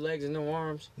 he had no legs and no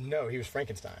arms? No, he was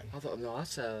Frankenstein. I thought, no,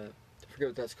 that's, I forget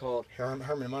what that's called.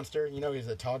 Herman Munster, he's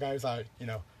a tall guy who's like,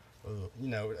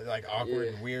 like awkward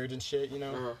and weird and shit,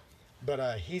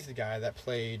 But he's the guy that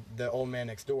played the old man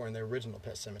next door in the original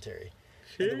Pet Cemetery.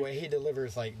 And the way he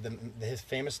delivers, like, his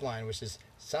famous line, which is,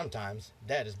 sometimes,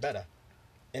 dad is better.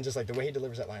 And just, like, the way he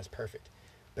delivers that line is perfect.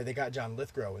 But they got John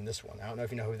Lithgow in this one. I don't know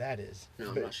if you know who that is. No,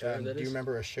 I'm not sure who that is. Do you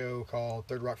remember a show called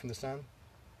Third Rock from the Sun?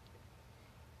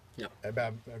 No.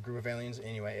 About a group of aliens?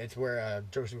 Anyway, it's where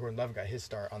Joseph Gordon-Levitt got his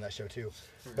start on that show, too.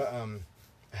 But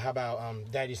how about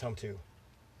Daddy's Home 2?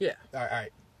 Yeah. All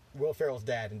right. Will Ferrell's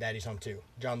dad in Daddy's Home 2,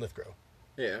 John Lithgow.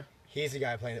 Yeah. He's the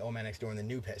guy playing the old man next door in the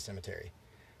new Pet Cemetery.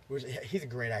 He's a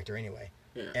great actor anyway.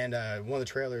 Yeah. And one of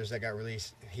the trailers that got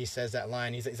released, he says that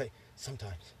line. He's like,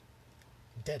 sometimes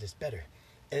dead is better.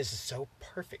 And it's just so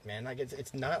perfect, man. Like,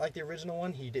 it's not like the original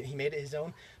one. He made it his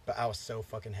own, but I was so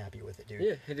fucking happy with it, dude.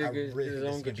 Yeah, he did I good. really Did his think this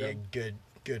own is going to be good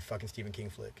a good fucking Stephen King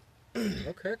flick.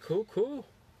 Okay, cool.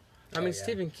 I mean, yeah.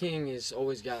 Stephen King has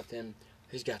always got them.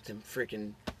 He's got them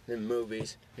freaking them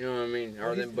movies. You know what I mean?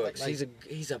 Or them books. like-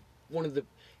 He's one of the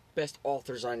best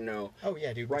authors I know. Oh,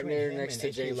 yeah, dude. Right between there him next and to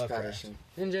H.P. James Lovecraft. Patterson.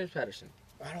 And James Patterson.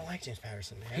 I don't like James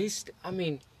Patterson,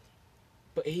 man.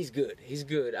 But he's good.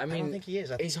 I mean, I don't think he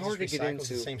is. I think it's he hard to just get recycles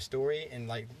into. the same story, and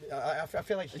like I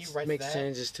feel like he writes makes that.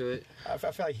 changes to it. I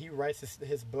feel like he writes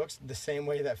his books the same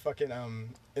way that fucking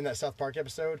in that South Park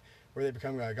episode where they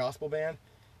become a gospel band.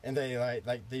 and they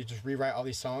they just rewrite all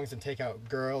these songs and take out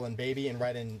girl and baby and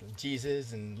write in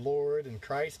Jesus and Lord and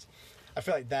Christ. I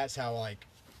feel like that's how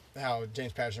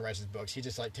James Patterson writes his books. He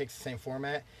just takes the same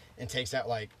format and takes out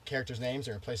characters' names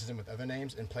and replaces them with other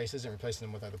names and places and replaces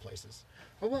them with other places.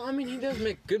 Oh, well, I mean, he does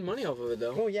make good money off of it,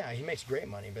 though. Well, yeah, he makes great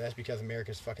money, but that's because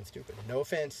America's fucking stupid. No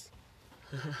offense.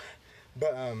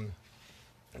 But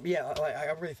yeah,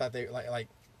 I really thought they like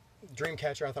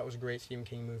Dreamcatcher. I thought was a great Stephen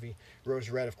King movie. Rose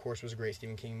Red, of course, was a great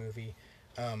Stephen King movie.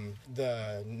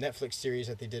 The Netflix series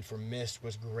that they did for Mist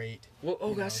was great. Well,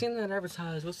 I've seen that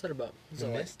advertised. What's that about? The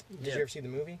Mist? Did you ever see the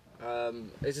movie?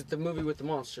 Is it the movie with the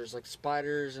monsters, like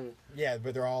spiders and? Yeah,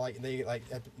 but they're all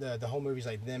the whole movie's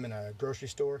like them in a grocery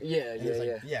store. Yeah.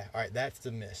 Yeah. All right, that's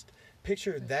the Mist.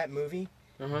 Picture that movie,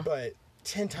 but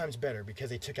 10 times better because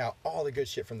they took out all the good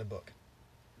shit from the book.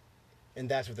 And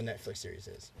that's what the Netflix series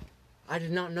is. I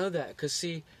did not know that, because,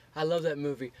 see, I love that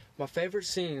movie. My favorite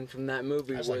scene from that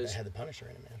movie was... It had the Punisher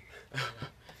in it, man.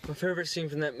 My favorite scene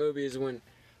from that movie is when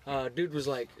dude was,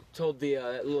 told the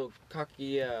little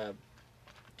cocky...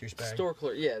 douchebag. Store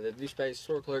clerk, the douchebag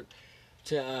store clerk,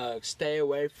 to stay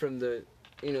away from the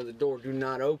door. Do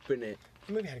not open it.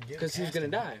 The movie had a good because he was going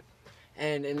to die.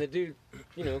 And the dude,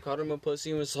 called him a pussy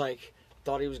and was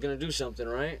thought he was going to do something,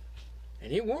 right? And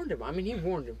he warned him. I mean, he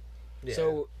warned him. Yeah.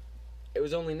 So it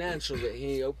was only natural that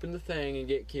he opened the thing and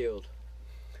get killed.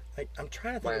 I'm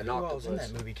trying to think of who all was in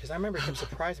that movie, because I remember it kept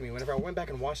surprising me whenever I went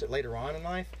back and watched it later on in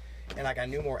life, and I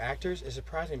knew more actors. It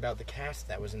surprised me about the cast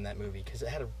that was in that movie, because it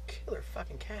had a killer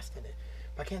fucking cast in it.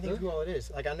 But I can't think of who all it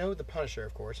is. I know the Punisher,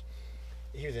 of course.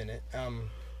 He was in it.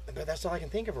 But that's all I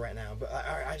can think of right now. But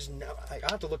I just know. I'll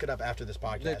have to look it up after this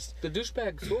podcast. The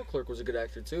douchebag store clerk was a good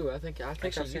actor too. I think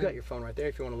Actually, you got your phone right there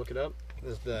if you want to look it up.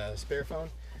 This is the spare phone.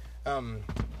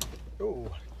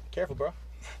 Ooh, careful, bro.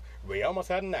 We almost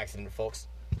had an accident, folks.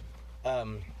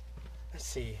 Let's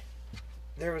see.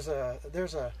 There's a.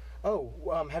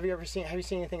 Have you seen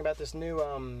anything about this new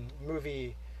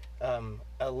movie,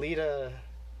 Alita?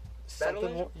 Battle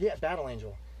Angel? Yeah, Battle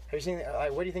Angel. Have you seen?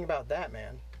 What do you think about that,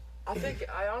 man?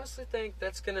 I honestly think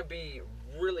that's gonna be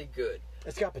really good.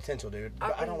 It's got potential, dude.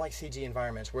 But I don't like CG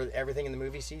environments where everything in the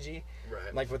movie CG.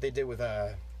 Right. Like what they did with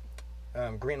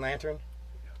Green Lantern.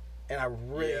 And I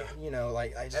really,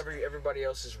 I just... Everybody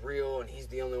else is real, and he's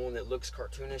the only one that looks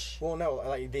cartoonish. Well, no,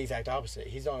 the exact opposite.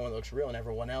 He's the only one that looks real, and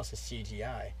everyone else is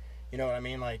CGI. You know what I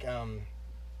mean? I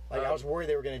was worried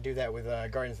they were going to do that with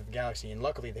Guardians of the Galaxy, and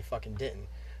luckily they fucking didn't.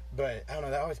 But, I don't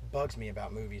know, that always bugs me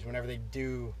about movies, whenever they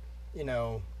do,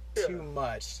 too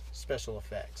much special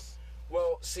effects.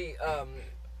 Well, see,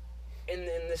 in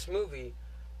this movie,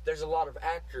 there's a lot of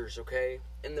actors, okay?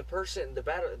 And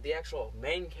the actual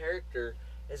main character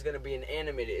is going to be an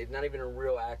animated, not even a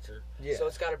real actor. Yeah. So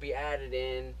it's got to be added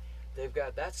in. They've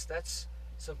got that's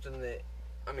something that,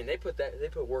 I mean, they put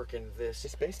work into this.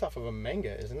 It's based off of a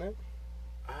manga, isn't it?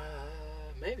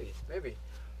 Maybe.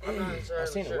 I'm not entirely I've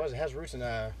seen sure. it was. It has roots in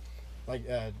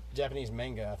Japanese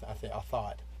manga. I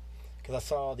thought, because I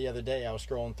saw the other day I was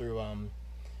scrolling through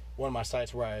one of my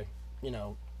sites where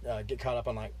I get caught up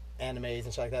on animes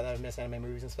and shit like that. I miss anime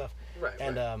movies and stuff. Right.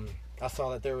 And I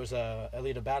saw that there was a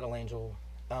Alita Battle Angel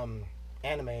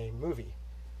anime movie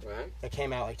Right. that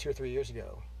came out 2 or 3 years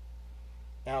ago.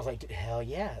 And I was like, hell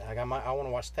yeah! I want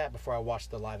to watch that before I watch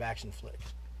the live action flick.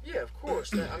 Yeah, of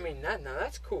course. Now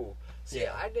that's cool. See,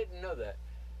 Yeah. I didn't know that.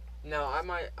 Now I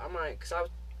might, because I was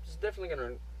definitely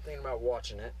gonna think about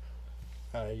watching it.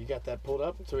 You got that pulled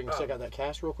up so we can check out that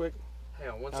cast real quick. Hang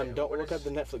on, one second. Don't look up the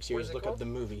Netflix series. it Look called? up the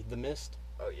movie, The Mist.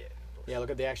 Oh yeah. Yeah,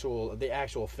 look at the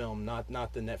actual film, not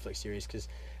the Netflix series, because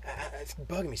it's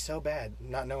bugging me so bad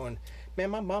not knowing.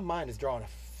 Man, my mind is drawing a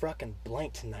fucking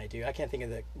blank tonight, dude. I can't think of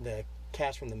the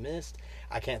cast from The Mist.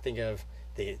 I can't think of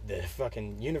the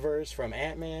fucking universe from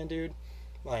Ant-Man, dude.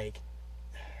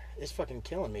 It's fucking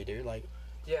killing me, dude.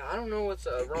 Yeah, I don't know what's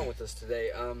wrong with us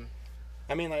today.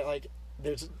 I mean,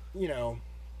 there's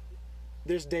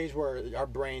there's days where our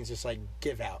brains just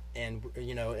give out, and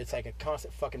it's like a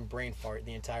constant fucking brain fart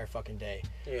the entire fucking day.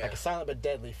 Yeah. Like a silent but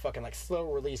deadly fucking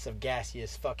slow release of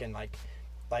gaseous fucking like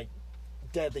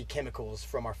deadly chemicals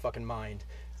from our fucking mind.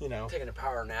 Taking a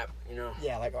power nap.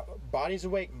 Yeah, body's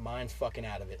awake, mind's fucking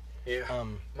out of it. Yeah.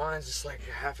 Mine's just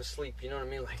half asleep. You know what I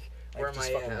mean? Where am just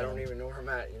I fucking at? I don't numb. even know where I'm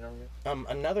at. You know what I mean?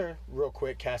 Another real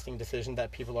quick casting decision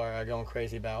that people are going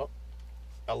crazy about.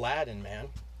 Aladdin, man.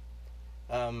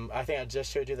 I think I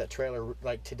just showed you that trailer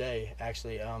today,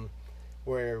 actually,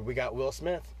 where we got Will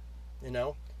Smith,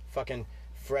 fucking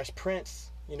Fresh Prince,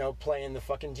 playing the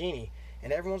fucking genie,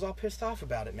 and everyone's all pissed off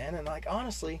about it, man. And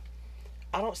honestly,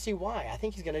 I don't see why. I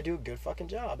think he's gonna do a good fucking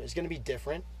job. It's gonna be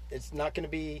different. It's not gonna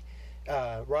be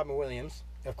Robin Williams.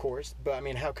 of course. But I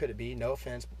mean, how could it be? No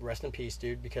offense, rest in peace,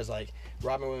 dude. Because like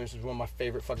Robin Williams is one of my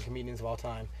favorite fucking comedians of all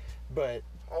time. But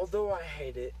Although I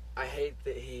hate it, I hate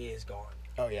that he is gone.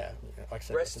 oh yeah, like I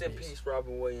said, Rest in peace,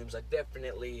 Robin Williams.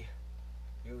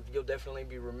 You'll definitely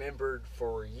be remembered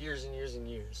for years and years and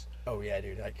years. Oh yeah,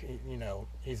 dude. Like you know,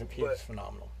 he's But-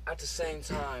 phenomenal. At the same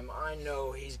time, I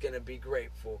know he's gonna be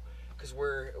grateful because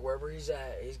wherever he's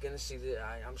at, he's gonna see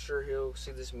I'm sure he'll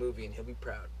see this movie and he'll be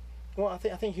proud. Well, I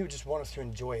think he would just want us to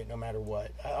enjoy it no matter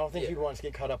what. I don't think Yeah. he'd want us to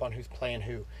get caught up on who's playing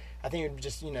who. I think he'd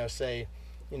just say,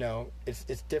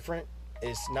 it's different.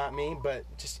 It's not me, but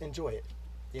just enjoy it.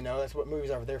 That's what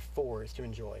movies are there for, is to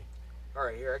enjoy. All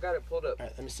right, here I got it pulled up. All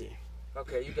right, let me see.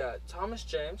 Okay, you got Thomas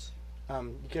James.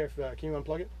 You care if, can you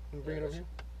unplug it and bring it over here?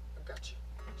 I got you.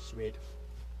 Sweet.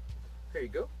 Here you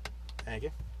go. Thank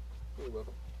you. You're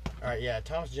welcome. All right, yeah,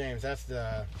 Thomas James. That's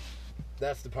the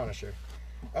Punisher.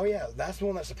 Oh yeah, that's the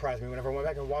one that surprised me whenever I went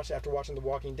back and watched after watching The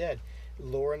Walking Dead.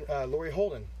 Laurie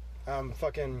Holden,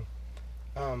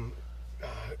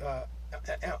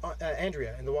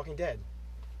 Andrea in The Walking Dead.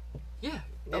 Yeah.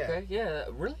 Yeah. Okay. Yeah.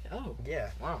 Really? Oh.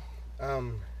 Yeah. Wow.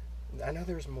 I know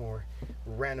there's more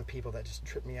random people that just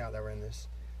tripped me out that were in this.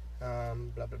 Blah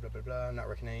blah blah blah blah. I'm not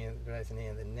recognizing any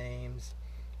of the names,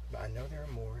 but I know there are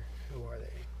more. Who are they?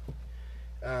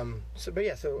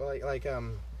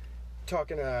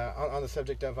 Talking on the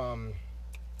subject of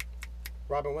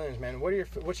Robin Williams, man.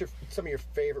 What's some of your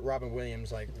favorite Robin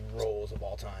Williams like roles of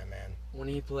all time, man? When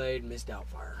he played Miss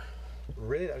Doubtfire.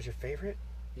 Really, that was your favorite?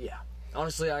 Yeah.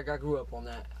 Honestly, I grew up on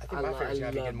that. I think my favorite's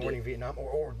gotta be Good Morning Vietnam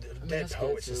or Dead that's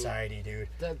Poet good, too. Society, dude.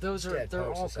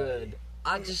 They're all good.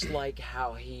 I just like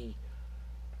how he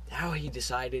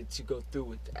decided to go through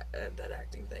with that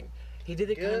acting thing. He did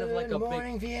it kind of like Good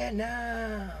Morning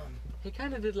Vietnam. He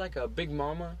kind of did like a Big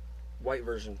Mama, white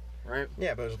version, right?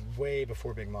 Yeah, but it was way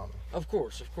before Big Mama. Of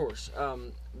course.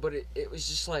 But it was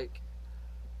just like,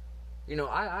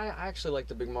 I actually like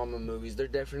the Big Mama movies. They're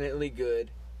definitely good,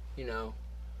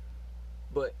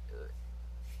 But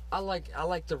I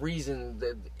like the reason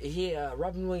that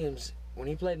Robin Williams, when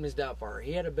he played Miss Doubtfire,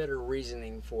 he had a better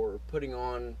reasoning for putting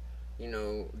on,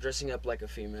 dressing up like a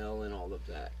female and all of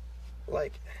that.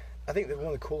 Like, I think that one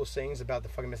of the coolest things about the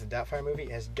fucking Mrs. Doubtfire movie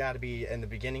has got to be in the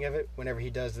beginning of it, whenever he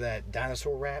does that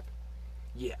dinosaur rap.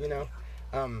 Yeah.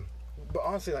 But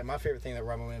honestly, like, my favorite thing that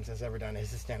Robin Williams has ever done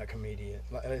is his stand-up comedy.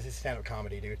 His stand-up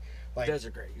comedy, dude. Like, Those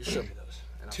are great. You showed me those.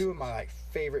 And I'll two see of my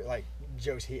favorite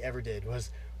jokes he ever did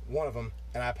was one of them,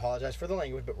 and I apologize for the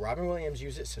language, but Robin Williams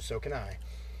used it, so can I.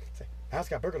 It's like, the house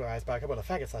got burglarized by a couple of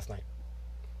faggots last night.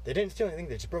 They didn't steal anything;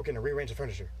 they just broke in and rearranged the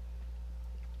furniture.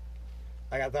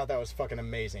 I thought that was fucking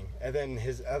amazing. And then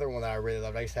his other one that I really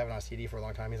loved, I used to have it on CD for a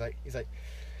long time. He's like,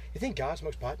 you think God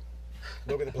smokes pot?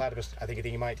 Look at the platypus. I think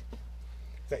he might.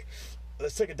 He's like,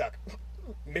 let's take a duck,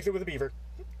 mix it with a beaver.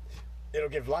 It'll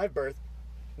give live birth.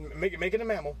 Make it a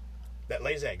mammal that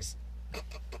lays eggs.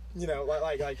 Shit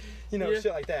like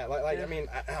that. Yeah. I mean,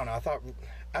 I don't know.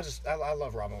 I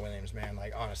love Robin Williams, man.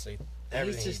 Like, honestly,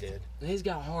 everything he did. He's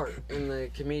got heart in the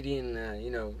comedian,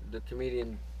 the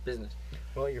comedian business.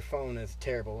 Well, your phone is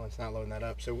terrible. It's not loading that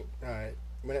up. So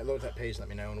when it loads that page, let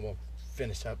me know, and we'll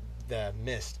finish up the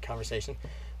missed conversation.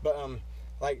 But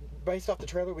based off the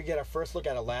trailer, we get our first look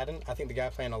at Aladdin. I think the guy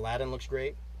playing Aladdin looks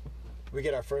great. We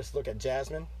get our first look at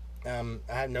Jasmine. I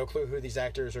have no clue who these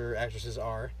actors or actresses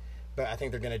are, but I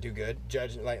think they're gonna do good.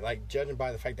 Judging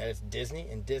by the fact that it's Disney,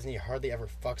 and Disney hardly ever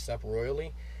fucks up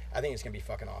royally, I think it's gonna be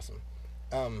fucking awesome.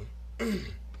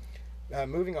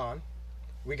 Moving on,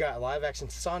 we got a live-action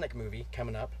Sonic movie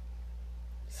coming up.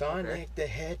 Sonic the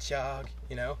Hedgehog,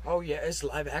 Oh yeah, it's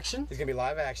live action. It's gonna be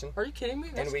live action. Are you kidding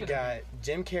me? And we got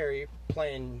Jim Carrey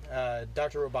playing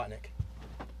Dr. Robotnik.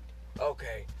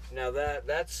 Okay, now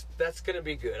that's gonna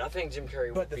be good. I think Jim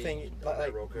Carrey. But the thing,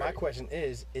 my question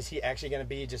is he actually gonna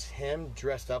be just him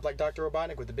dressed up like Dr.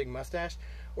 Robotnik with the big mustache,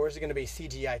 or is it gonna be a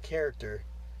CGI character,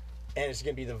 and it's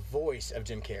gonna be the voice of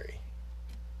Jim Carrey?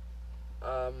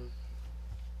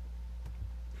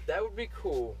 That would be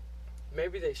cool.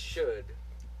 Maybe they should.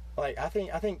 I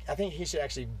think he should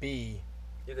actually be.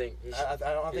 You think? I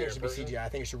don't think it should be CGI. I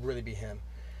think it should really be him.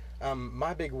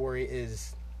 My big worry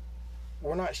is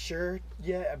we're not sure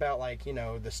yet about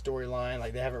the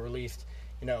storyline. They haven't released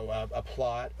a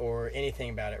plot or anything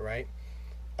about it, right?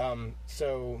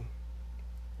 So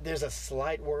there's a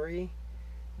slight worry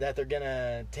that they're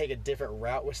gonna take a different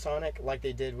route with Sonic, like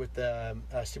they did with the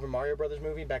Super Mario Brothers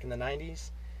movie back in the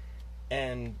 90s,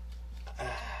 and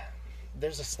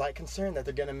there's a slight concern that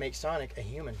they're gonna make Sonic a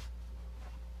human.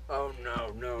 Oh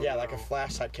no! Yeah, like a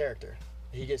Flash type character.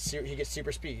 He gets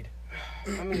super speed.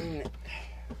 I mean,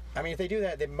 I mean, if they do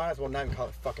that, they might as well not even call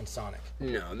it fucking Sonic.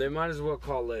 No, they might as well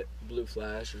call it Blue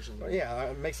Flash or something.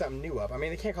 Yeah, make something new up. I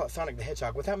mean, they can't call it Sonic the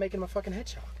Hedgehog without making him a fucking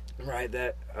hedgehog. Right,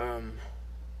 that,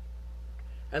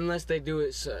 unless they do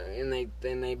it and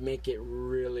they make it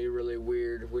really, really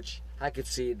weird, which I could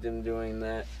see them doing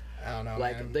that. I don't know,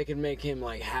 like, man. they could make him,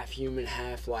 like, half human,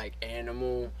 half, like,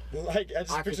 animal. Like, I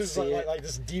just picture could like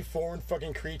this deformed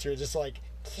fucking creature just like,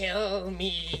 kill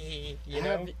me, you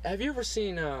know? Have you ever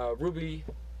seen, Ruby,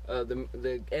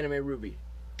 the anime Ruby?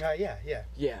 Yeah.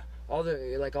 Yeah. All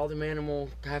the animal,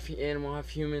 half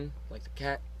human, like the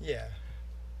cat. Yeah.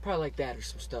 Probably like that or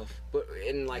some stuff. But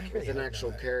in, like, I really as an hope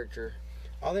actual not. character.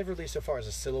 All they've released so far is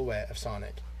a silhouette of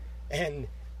Sonic. And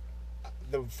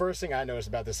the first thing I noticed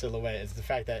about the silhouette is the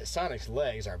fact that Sonic's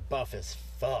legs are buff as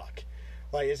fuck.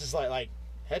 Like, it's just like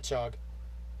Hedgehog.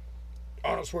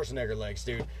 Arnold Schwarzenegger legs,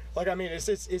 dude. Like, I mean,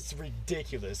 it's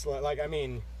ridiculous. Like, I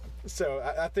mean, so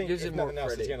I think Gives if it more nothing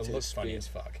else, it's credit going to to look his funny speed. as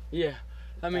fuck. Yeah.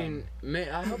 I mean,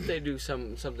 I hope they do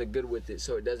something good with it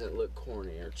so it doesn't look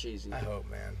corny or cheesy. I hope,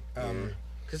 man.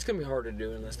 Because it's going to be hard to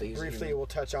do unless they use it. Briefly, we'll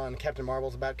touch on Captain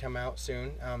Marvel's about to come out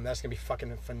soon. That's going to be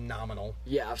fucking phenomenal.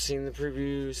 Yeah, I've seen the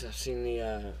previews. I've seen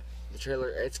the trailer.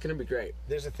 It's going to be great.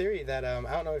 There's a theory that, I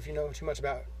don't know if you know too much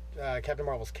about Captain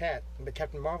Marvel's cat, but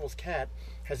Captain Marvel's cat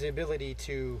has the ability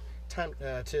to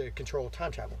control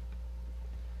time travel.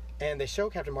 And they show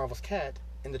Captain Marvel's cat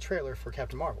in the trailer for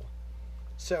Captain Marvel.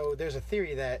 So there's a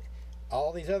theory that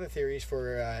all these other theories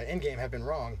for Endgame have been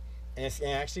wrong, and it's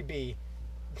going to actually be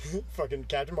fucking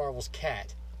Captain Marvel's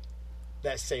cat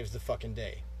that saves the fucking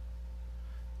day.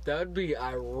 That would be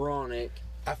ironic.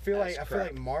 I feel That's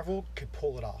like Marvel could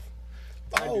pull it off.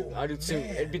 I do too.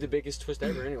 Man. It'd be the biggest twist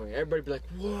ever anyway. Everybody'd be like,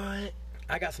 what?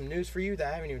 I got some news for you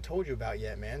that I haven't even told you about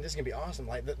yet, man. This is going to be awesome.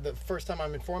 Like, the first time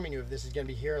I'm informing you of this is going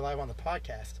to be here live on the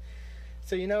podcast.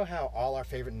 So you know how all our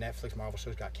favorite Netflix Marvel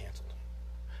shows got canceled?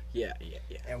 Yeah.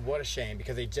 And what a shame,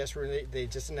 because they just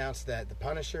announced that The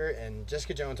Punisher and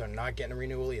Jessica Jones are not getting a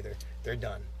renewal either. They're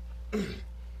done.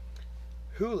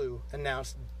 Hulu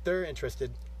announced they're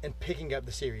interested in picking up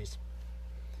the series.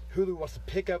 Hulu wants to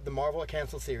pick up the Marvel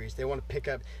canceled series. They want to pick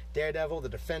up Daredevil, The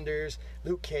Defenders,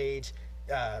 Luke Cage,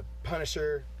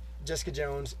 Punisher, Jessica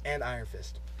Jones, and Iron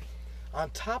Fist. On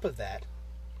top of that,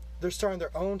 they're starting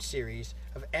their own series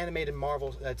of animated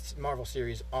Marvel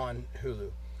series on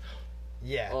Hulu.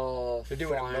 Yeah. Oh, They're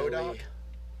doing finally. a MODOK.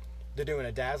 They're doing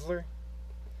a Dazzler.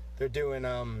 They're doing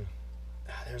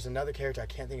there's another character I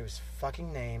can't think of his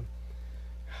fucking name.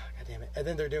 God damn it. And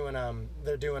then they're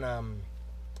doing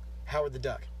Howard the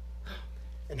Duck.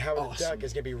 And Howard the Duck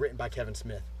is gonna be written by Kevin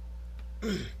Smith.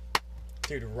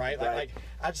 Dude, right? Like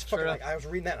I just fucking I was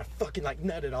reading that and I fucking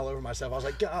nutted all over myself. I was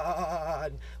like,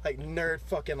 God, nerd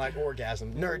fucking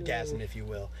nerdgasm, if you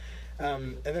will.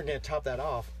 And they're gonna top that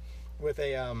off with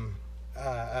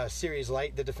a series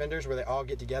like The Defenders, where they all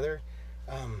get together.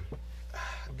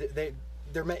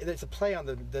 It's a play on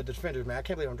the Defenders, man. I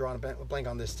can't believe I'm drawing a blank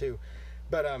on this too,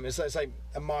 but it's like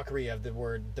a mockery of the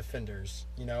word Defenders.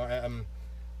 You know,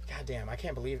 God damn, I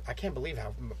can't believe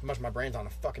how much my brain's on a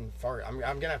fucking fart. I'm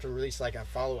gonna have to release a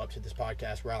follow up to this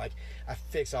podcast where I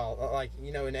fix all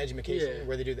in education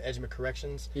where they do the edge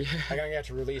corrections. Yeah. I'm gonna have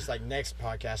to release next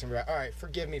podcast and be like, all right,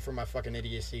 forgive me for my fucking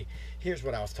idiocy. Here's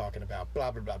what I was talking about.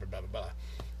 Blah blah blah blah blah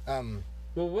blah.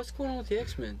 Well, what's going on with the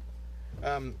X-Men?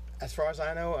 As far as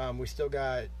I know, we still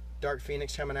got Dark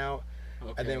Phoenix coming out,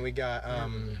 and then we got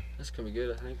that's gonna be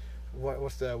good, I think.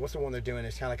 what's the one they're doing?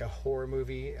 It's kind of like a horror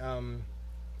movie.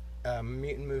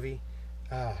 Mutant movie.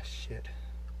 Shit.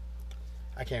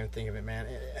 I can't even think of it, man.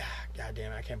 God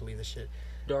damn it, I can't believe this shit.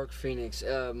 Dark Phoenix.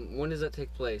 When does that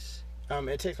take place?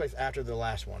 It takes place after the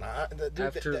last one. The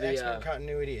X-Men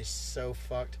continuity is so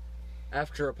fucked.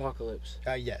 After Apocalypse.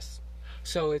 Yes.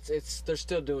 So they're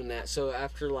still doing that. So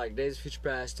after Days of Future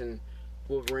Past and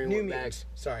Wolverine New went back. Mutants.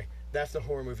 Sorry, that's the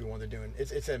horror movie one they're doing.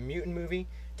 It's a mutant movie.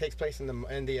 Takes place in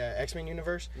the X-Men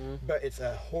universe, but it's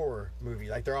a horror movie.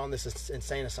 They're on this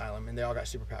insane asylum and they all got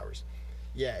superpowers.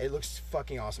 Yeah, it looks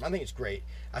fucking awesome. I think it's great.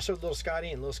 I showed Little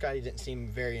Scotty and Little Scotty didn't seem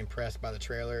very impressed by the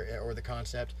trailer or the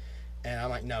concept, and I'm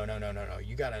like, no,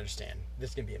 you gotta understand,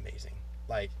 this is gonna be amazing.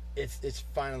 It's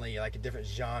finally a different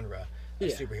genre of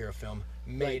superhero film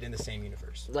made in the same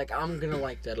universe. I'm gonna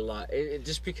like that a lot.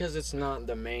 Just because it's not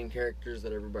the main characters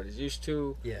that everybody's used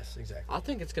to. Yes, exactly. I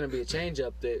think it's gonna be a change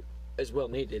up that is well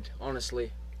needed,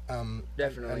 honestly.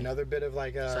 Definitely. Another bit of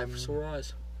Cypher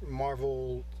Rise.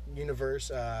 Marvel Universe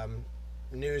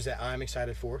news that I'm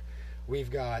excited for.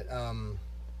 We've got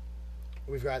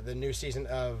the new season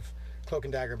of Cloak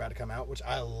and Dagger about to come out, which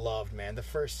I loved, man. The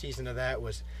first season of that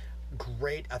was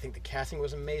great. I think the casting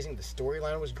was amazing. The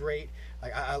storyline was great.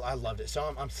 Like I loved it.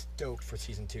 So I'm stoked for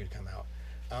season 2 to come out.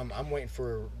 I'm waiting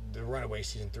for the Runaway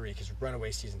season 3 because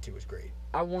Runaway season 2 was great.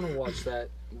 I want to watch that,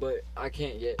 but I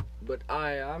can't yet. But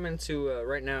I'm into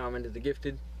right now. I'm into The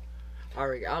Gifted. I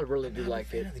really do like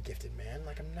I'm it. a fan of The Gifted, man.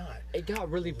 Like I'm not. It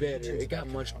got really better. Legion's It got about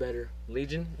to much come out. better.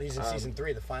 Legion. Legion season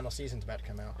 3, the final season's about to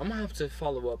come out. I'm gonna have to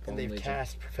follow up on And they've Legion.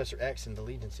 cast Professor X in the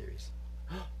Legion series.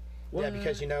 What? Yeah,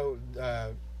 because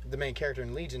the main character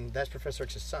in Legion, that's Professor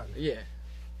X's son. Yeah,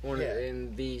 Yeah.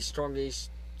 and the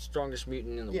strongest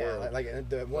mutant in the Yeah, world. like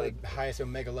one of the highest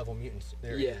Omega level mutants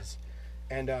there is. Yeah.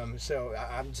 And so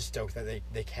I'm just stoked that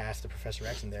they cast the Professor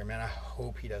X in there, man. I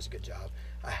hope he does a good job.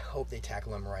 I hope they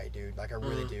tackle him right, dude. Like I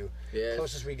really do. Yes.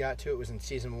 Closest we got to it was in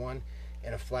season 1,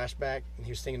 in a flashback, and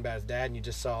he was thinking about his dad, and you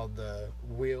just saw the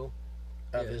wheel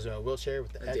of his wheelchair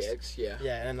with the X. The X, yeah.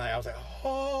 Yeah, and like I was like,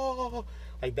 oh,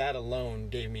 like that alone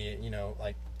gave me,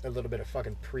 like a little bit of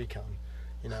fucking pre-cum,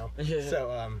 Yeah.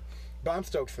 So, but I'm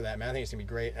stoked for that, man. I think it's gonna be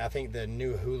great. I think the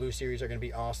new Hulu series are gonna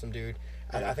be awesome, dude.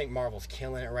 Yeah. I think Marvel's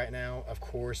killing it right now. Of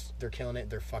course, they're killing it.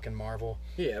 They're fucking Marvel.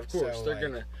 Yeah, of course So, they're like-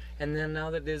 gonna. And then now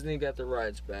that Disney got the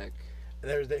rights back,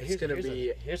 Here's gonna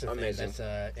the amazing. thing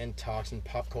that's in talks and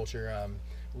pop culture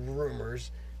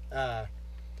rumors. All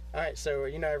right, so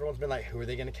everyone's been like, who are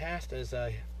they gonna cast as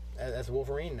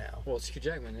Wolverine now? well, it's Hugh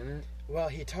Jackman, isn't it? Well,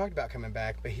 he talked about coming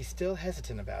back, but he's still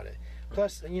hesitant about it.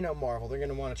 Plus, Marvel, they're going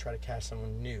to want to try to cast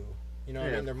someone new. You know what I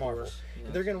Yeah, mean? They're of Marvel. course.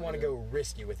 Yeah, They're going to want to yeah. go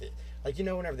risky with it. Like,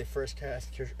 whenever they first cast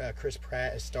Chris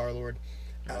Pratt as Star-Lord,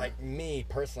 like, me,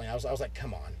 personally, I was like,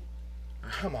 come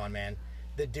on, man.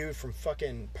 The dude from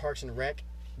fucking Parks and Rec,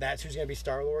 that's who's going to be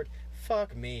Star-Lord?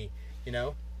 Fuck me, And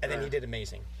then he did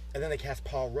amazing. And then they cast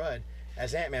Paul Rudd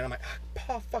as Ant-Man. I'm like,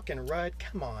 Paul fucking Rudd,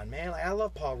 come on, man. Like, I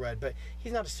love Paul Rudd, but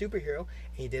he's not a superhero. And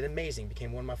he did amazing.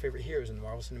 Became one of my favorite heroes in the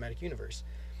Marvel Cinematic Universe.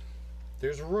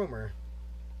 There's a rumor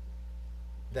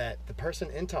that the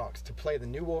person in talks to play the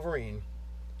new Wolverine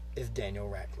is Daniel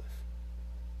Radcliffe.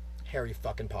 Harry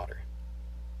fucking Potter.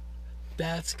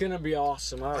 That's gonna be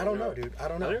awesome. I don't know, dude. I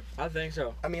don't know. I think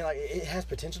so. I mean, like, it has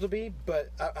potential to be,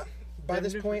 but by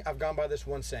this point, I've gone by this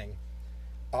one saying.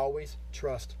 Always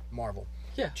trust Marvel.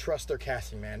 Yeah. Trust their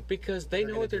casting, man. Because they know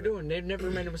gonna what they're do it. doing. They've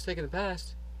never made a mistake in the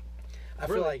past. I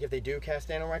feel like if they do cast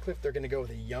Daniel Radcliffe, they're going to go with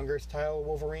a younger style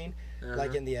Wolverine,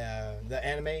 like in the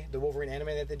anime, the Wolverine anime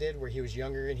that they did, where he was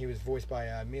younger and he was voiced by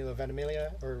Milo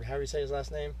Ventimiglia, or how do you say his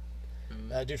last name?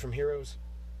 Dude from Heroes.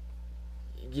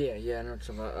 Yeah, I know what you're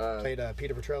talking about. Played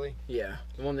Peter Petrelli. Yeah,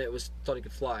 the one that thought he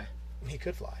could fly. He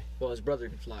could fly. Well, his brother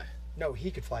could fly. No, he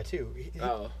could fly too.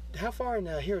 Oh. How far in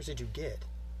Heroes did you get?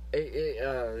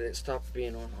 It stopped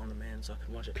being on demand, so I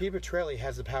couldn't watch it. Peter Petrelli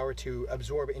has the power to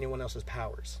absorb anyone else's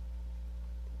powers.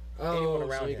 Oh, anyone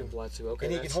around so he him. can fly too. Okay,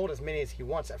 And he can hold as many as he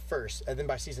wants at first, and then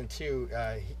by season 2,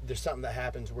 there's something that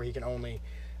happens where he can only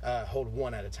hold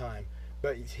one at a time.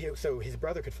 But so his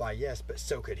brother could fly, yes, but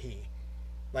so could he.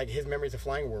 Like his memories of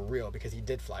flying were real because he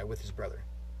did fly with his brother.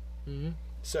 Mm-hmm.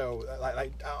 So,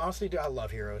 honestly, dude, I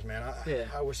love Heroes, man.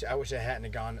 I wish it hadn't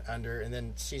have gone under. And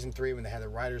then season 3, when they had the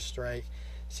writers' strike,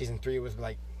 season 3 was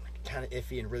like kind of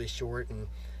iffy and really short and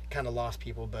kind of lost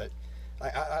people. But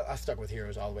I stuck with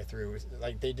Heroes all the way through.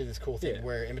 Like they did this cool thing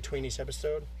where in between each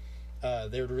episode,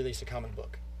 they would release a comic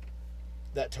book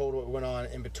that told what went on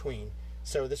in between.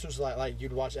 So this was like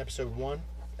you'd watch episode 1,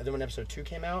 and then when episode 2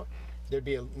 came out, there'd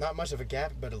be not much of a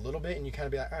gap, but a little bit, and you kind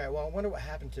of be like, all right, well, I wonder what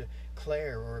happened to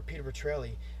Claire or Peter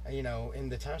Petrelli, in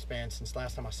the time span since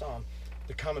last time I saw him.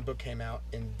 The comic book came out,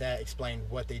 and that explained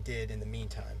what they did in the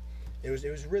meantime. It was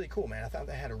really cool, man. I thought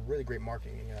they had a really great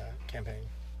marketing campaign.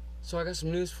 So I got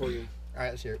some news for you. All right,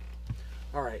 let's hear it.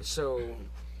 All right, so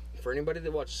for anybody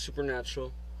that watches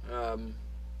Supernatural,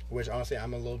 Which, honestly,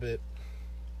 I'm a little bit,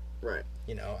 right?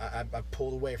 I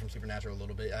pulled away from Supernatural a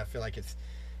little bit. I feel like it's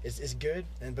good,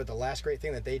 but the last great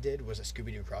thing that they did was a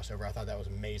Scooby-Doo crossover. I thought that was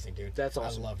amazing, dude. That's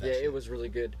awesome. I love that Yeah, shit. it was really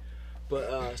good.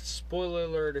 But spoiler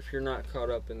alert if you're not caught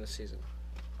up in the season.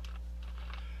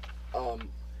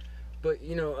 But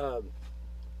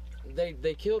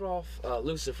they killed off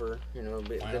Lucifer.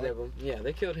 The devil. Yeah,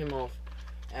 they killed him off.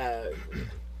 I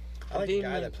like the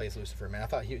guy that plays Lucifer, man. I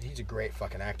thought he's a great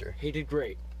fucking actor. He did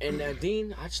great. And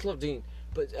Dean, I just love Dean.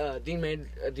 But Dean made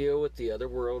a deal with the other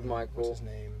world, Michael. What's his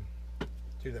name?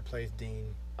 Dude that plays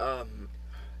Dean.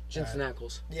 Jensen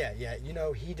Ackles. Yeah.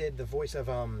 He did the voice of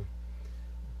who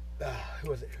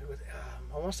was it?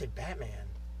 I want to say Batman.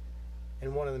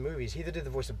 In one of the movies, he either did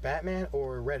the voice of Batman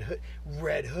or Red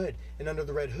Hood. And under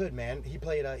the Red Hood, man, he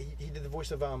played. He did the voice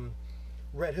of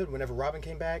Red Hood. Whenever Robin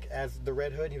came back as the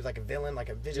Red Hood, he was like a villain, like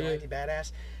a vigilante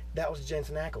badass. That was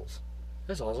Jensen Ackles.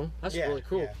 That's awesome. That's really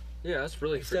cool. Yeah, that's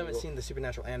really You still haven't cool. seen the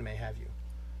Supernatural anime, have you?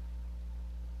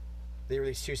 They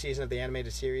released 2 seasons of the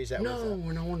animated series. That No, was,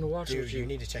 and I wanted to watch it dude, with you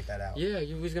need to check that out. Yeah,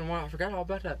 you was gonna watch. I forgot all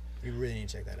about that. You really need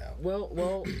to check that out.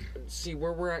 Well, see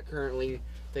where we're at currently.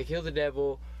 They killed the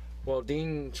devil. Well,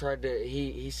 Dean tried to.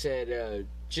 He said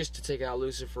just to take out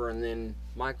Lucifer, and then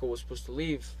Michael was supposed to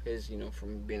leave his,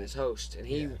 from being his host, and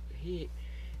he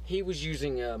was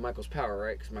using Michael's power,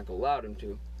 right? Because Michael allowed him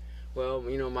to. Well,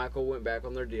 Michael went back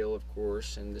on their deal, of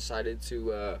course, and decided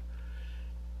to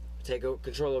take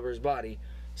control over his body.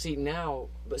 See,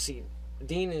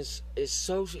 Dean is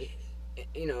so,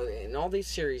 in all these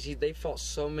series, they fought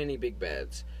so many big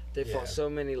bads. They fought so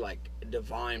many,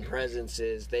 divine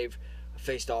presences. They've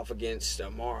faced off against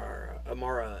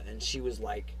Amara, and she was,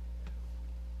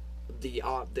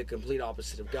 the complete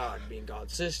opposite of God, being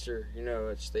God's sister.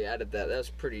 They added that. That's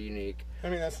pretty unique. I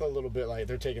mean, that's a little bit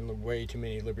they're taking way too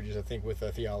many liberties, I think, with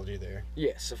theology there.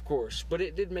 Yes, of course. But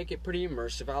it did make it pretty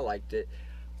immersive. I liked it.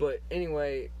 But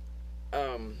anyway,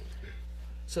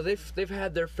 so they've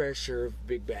had their fair share of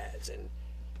big bads, and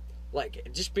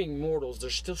just being mortals,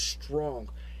 they're still strong.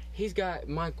 He's got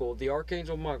Michael, the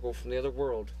Archangel Michael from the other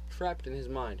world, trapped in his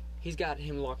mind. He's got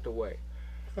him locked away.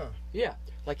 Huh. Yeah,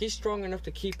 he's strong enough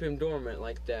to keep him dormant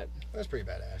like that. That's pretty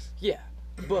badass. Yeah,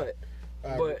 but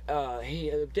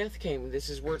death came. This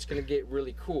is where it's gonna get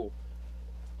really cool.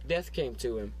 Death came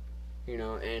to him,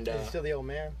 and Is he still the old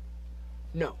man?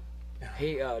 no,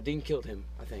 Dean killed him,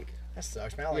 I think. That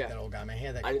sucks, man. I like that old guy, man. He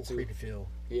had that I cool, did too. creepy feel.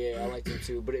 Yeah, I liked him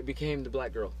too, but it became the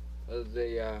black girl,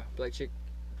 the black chick.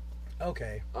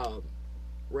 Okay. I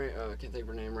can't think of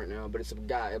her name right now, but it's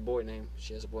a boy name.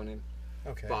 She has a boy name,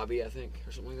 Okay. Bobby, I think,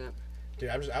 or something like that. Dude,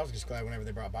 I was just glad whenever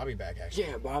they brought Bobby back, actually.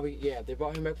 Yeah, Bobby. Yeah, they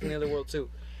brought him back from the other world too.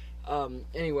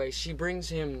 Anyway, she brings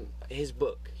him his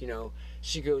book.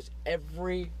 She goes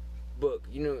every book.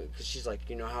 Because she's like,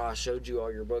 how I showed you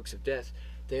all your books of death.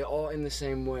 They all end the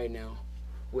same way now,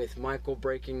 with Michael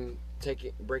breaking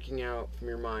out from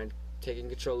your mind, taking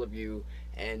control of you,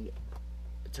 and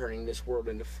turning this world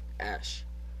into ash.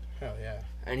 Hell yeah.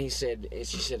 And she said,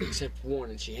 except one,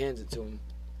 and she hands it to him.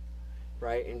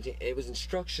 Right, and it was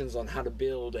instructions on how to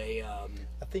build a.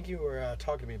 I think you were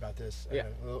talking to me about this a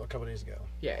couple days ago.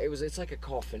 Yeah, it's like a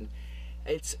coffin.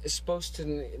 It's supposed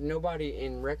to. Nobody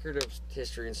in record of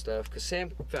history and stuff, because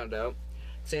Sam found out.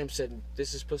 Sam said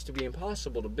this is supposed to be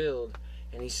impossible to build,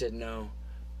 and he said no.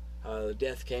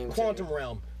 Death came. Quantum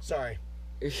realm. Sorry.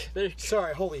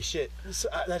 Sorry. Holy shit.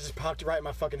 That just popped right in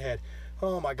my fucking head.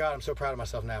 Oh my god, I'm so proud of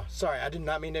myself now. Sorry, I did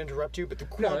not mean to interrupt you, but the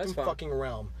quantum fucking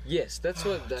realm. Yes, that's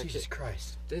what. Jesus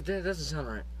Christ. That doesn't sound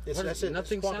right. That's it.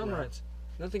 Nothing sounds realm. right.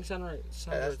 Nothing sounds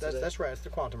right. That's right. It's the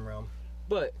quantum realm.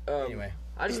 But anyway,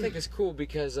 I just think it's cool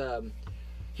because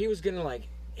he was gonna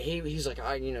he's like,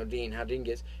 Dean, how Dean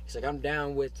gets. He's like, I'm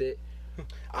down with it.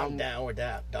 I'm down with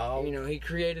that, dog. He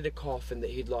created a coffin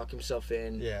that he'd lock himself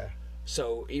in. Yeah.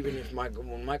 So even if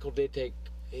when Michael did take.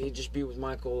 He'd just be with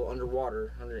Michael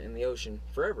underwater, in the ocean,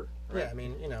 forever. Right? Yeah, I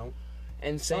mean,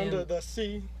 and Sam, under the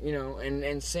sea.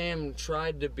 And Sam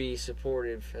tried to be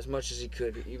supportive as much as he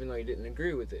could, even though he didn't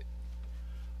agree with it.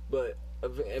 But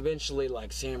eventually,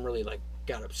 Sam really,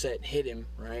 got upset and hit him,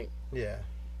 right? Yeah.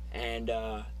 And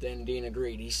then Dean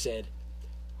agreed. He said,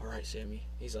 all right, Sammy.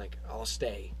 He's like, I'll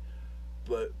stay.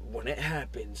 But when it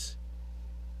happens,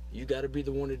 you got to be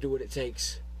the one to do what it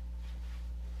takes.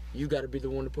 You got to be the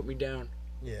one to put me down.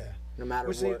 Yeah. No matter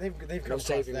what. They've come across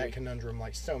that conundrum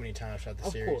so many times throughout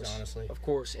the series, honestly. Of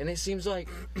course. And it seems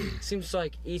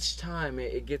like each time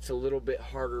it gets a little bit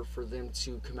harder for them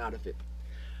to come out of it.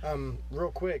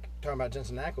 Real quick, talking about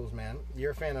Jensen Ackles, man.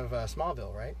 You're a fan of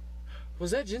Smallville, right?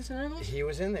 Was that Jensen Ackles? He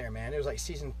was in there, man. It was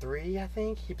season 3, I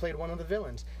think. He played one of the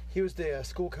villains. He was the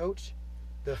school coach,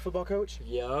 the football coach.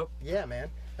 Yup. Yeah,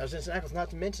 man. That was Jensen Ackles. Not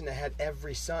to mention it had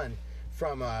every son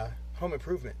from Home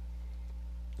Improvement.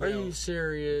 Are you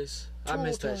serious? I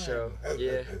missed that show.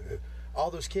 Yeah. All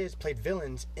those kids played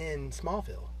villains in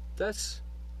Smallville.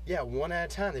 Yeah, one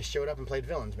at a time they showed up and played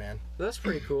villains, man. That's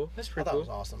pretty cool. I thought it was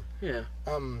awesome. Yeah.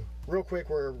 Real quick,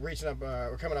 we're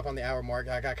coming up on the hour mark.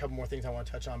 I got a couple more things I want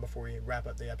to touch on before we wrap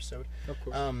up the episode. Of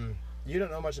course. You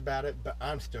don't know much about it, but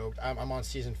I'm stoked. I'm on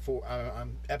season 4.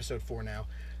 I'm episode 4 now.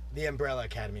 The Umbrella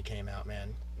Academy came out,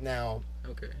 man. Now,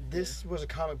 this was a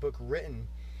comic book written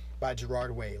by Gerard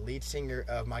Way, lead singer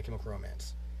of My Chemical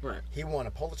Romance. Right. He won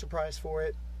a Pulitzer Prize for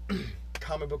it.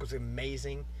 Comic book was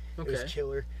amazing. It was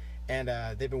killer. And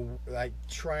they've been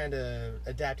trying to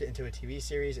adapt it into a TV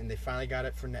series, and they finally got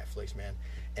it for Netflix, man.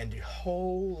 And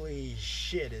holy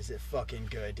shit, is it fucking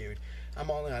good, dude.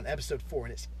 I'm only on episode 4,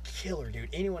 and it's killer, dude.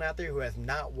 Anyone out there who has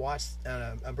not watched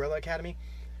Umbrella Academy,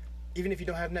 even if you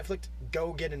don't have Netflix,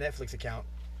 go get a Netflix account.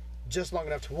 just long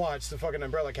enough to watch the fucking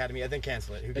Umbrella Academy and then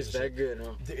cancel it. Who gives It's a that shit? good,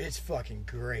 huh? It's fucking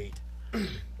great.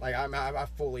 Like I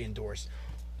fully endorse.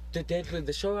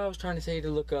 The show I was trying to tell you to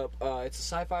look up, it's a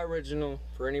sci-fi original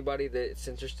for anybody that's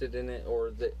interested in it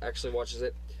or that actually watches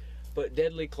it. But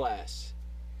Deadly Class.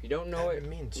 If you don't know I've it, been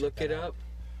meaning to check look it that up.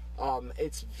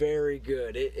 It's very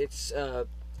good. It's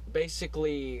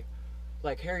basically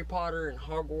like Harry Potter and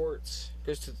Hogwarts.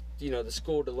 Goes to the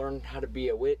school to learn how to be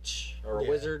a witch or a Yeah.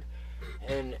 wizard.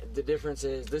 And the difference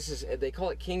is they call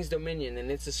it King's Dominion, and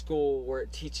it's a school where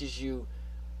it teaches you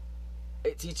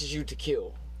to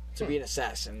kill, to be an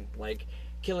assassin. Like,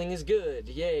 killing is good.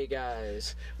 Yay,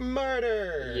 guys.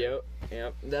 Murder.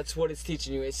 Yep. That's what it's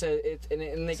teaching you. It says and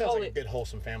they Sounds call like a it good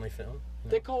wholesome family film.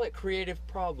 they call it creative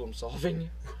problem solving.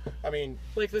 I mean,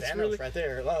 Like, that's Thanos really- right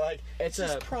there. Like It's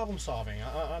just a- problem solving.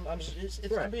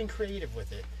 Right. I'm being creative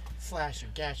with it. Slash you,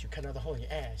 gash you, cut another hole in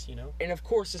your ass. And of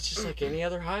course, it's just like any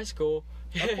other high school.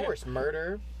 Of course,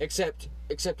 murder. Except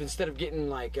instead of getting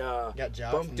like Got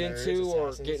jobs, bumped nerds, into or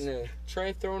assassins. getting a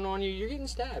tray thrown on you, you're getting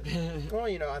stabbed. Well,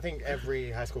 I think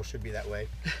every high school should be that way.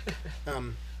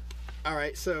 All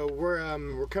right, so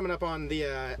we're coming up on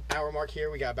the hour mark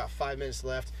here. We got about 5 minutes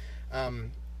left.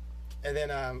 And then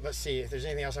let's see if there's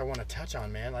anything else I want to touch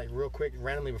on, man. Like real quick,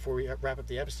 randomly before we wrap up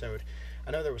the episode.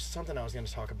 I know there was something I was going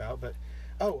to talk about, but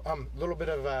a little bit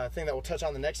of thing that we'll touch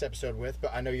on the next episode with.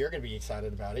 But I know you're going to be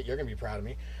excited about it. You're going to be proud of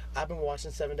me. I've been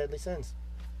watching 7 Deadly Sins.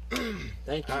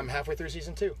 Thank you. I'm halfway through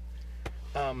season 2.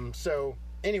 So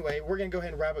anyway, we're gonna go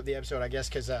ahead and wrap up the episode, I guess,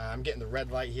 because I'm getting the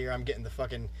red light here. I'm getting the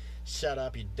fucking shut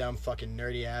up, you dumb fucking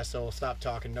nerdy asshole. Stop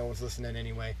talking. No one's listening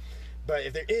anyway. But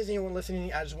if there is anyone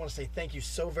listening, I just want to say thank you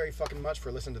so very fucking much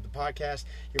for listening to the podcast.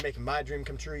 You're making my dream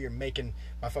come true. You're making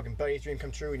my fucking buddy's dream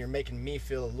come true, and you're making me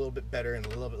feel a little bit better and a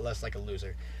little bit less like a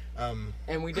loser.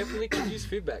 And we definitely could use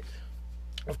feedback.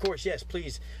 Of course, yes.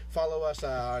 Please follow us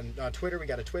on Twitter. We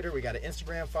got a Twitter. We got an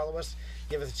Instagram. Follow us.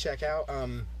 Give us a check out.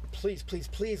 Please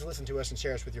listen to us and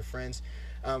share us with your friends.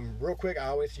 Real quick, I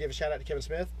always give a shout out to Kevin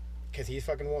Smith because he's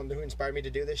fucking one who inspired me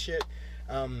to do this shit.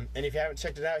 And if you haven't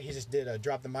checked it out, he just did a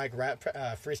Drop the Mic rap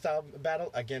freestyle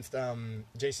battle against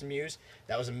Jason Mewes.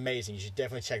 That was amazing. You should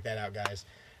definitely check that out, guys.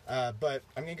 But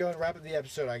I'm going to go ahead and wrap up the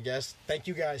episode, I guess. Thank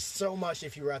you guys so much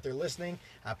if you were out there listening.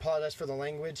 I apologize for the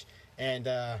language. And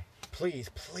please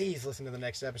listen to the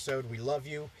next episode. We love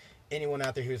you. Anyone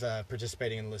out there who's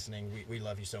participating and listening, we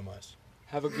love you so much.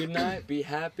 Have a good night. Be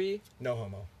happy. No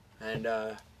homo. And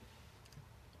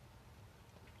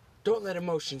don't let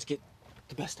emotions get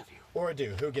the best of you. Or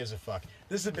do. Who gives a fuck?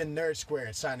 This has been Nerd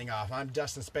Squared signing off. I'm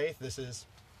Dustin Spaeth. This is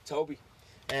Toby.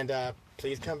 And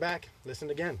please come back. Listen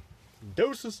again.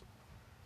 Doses.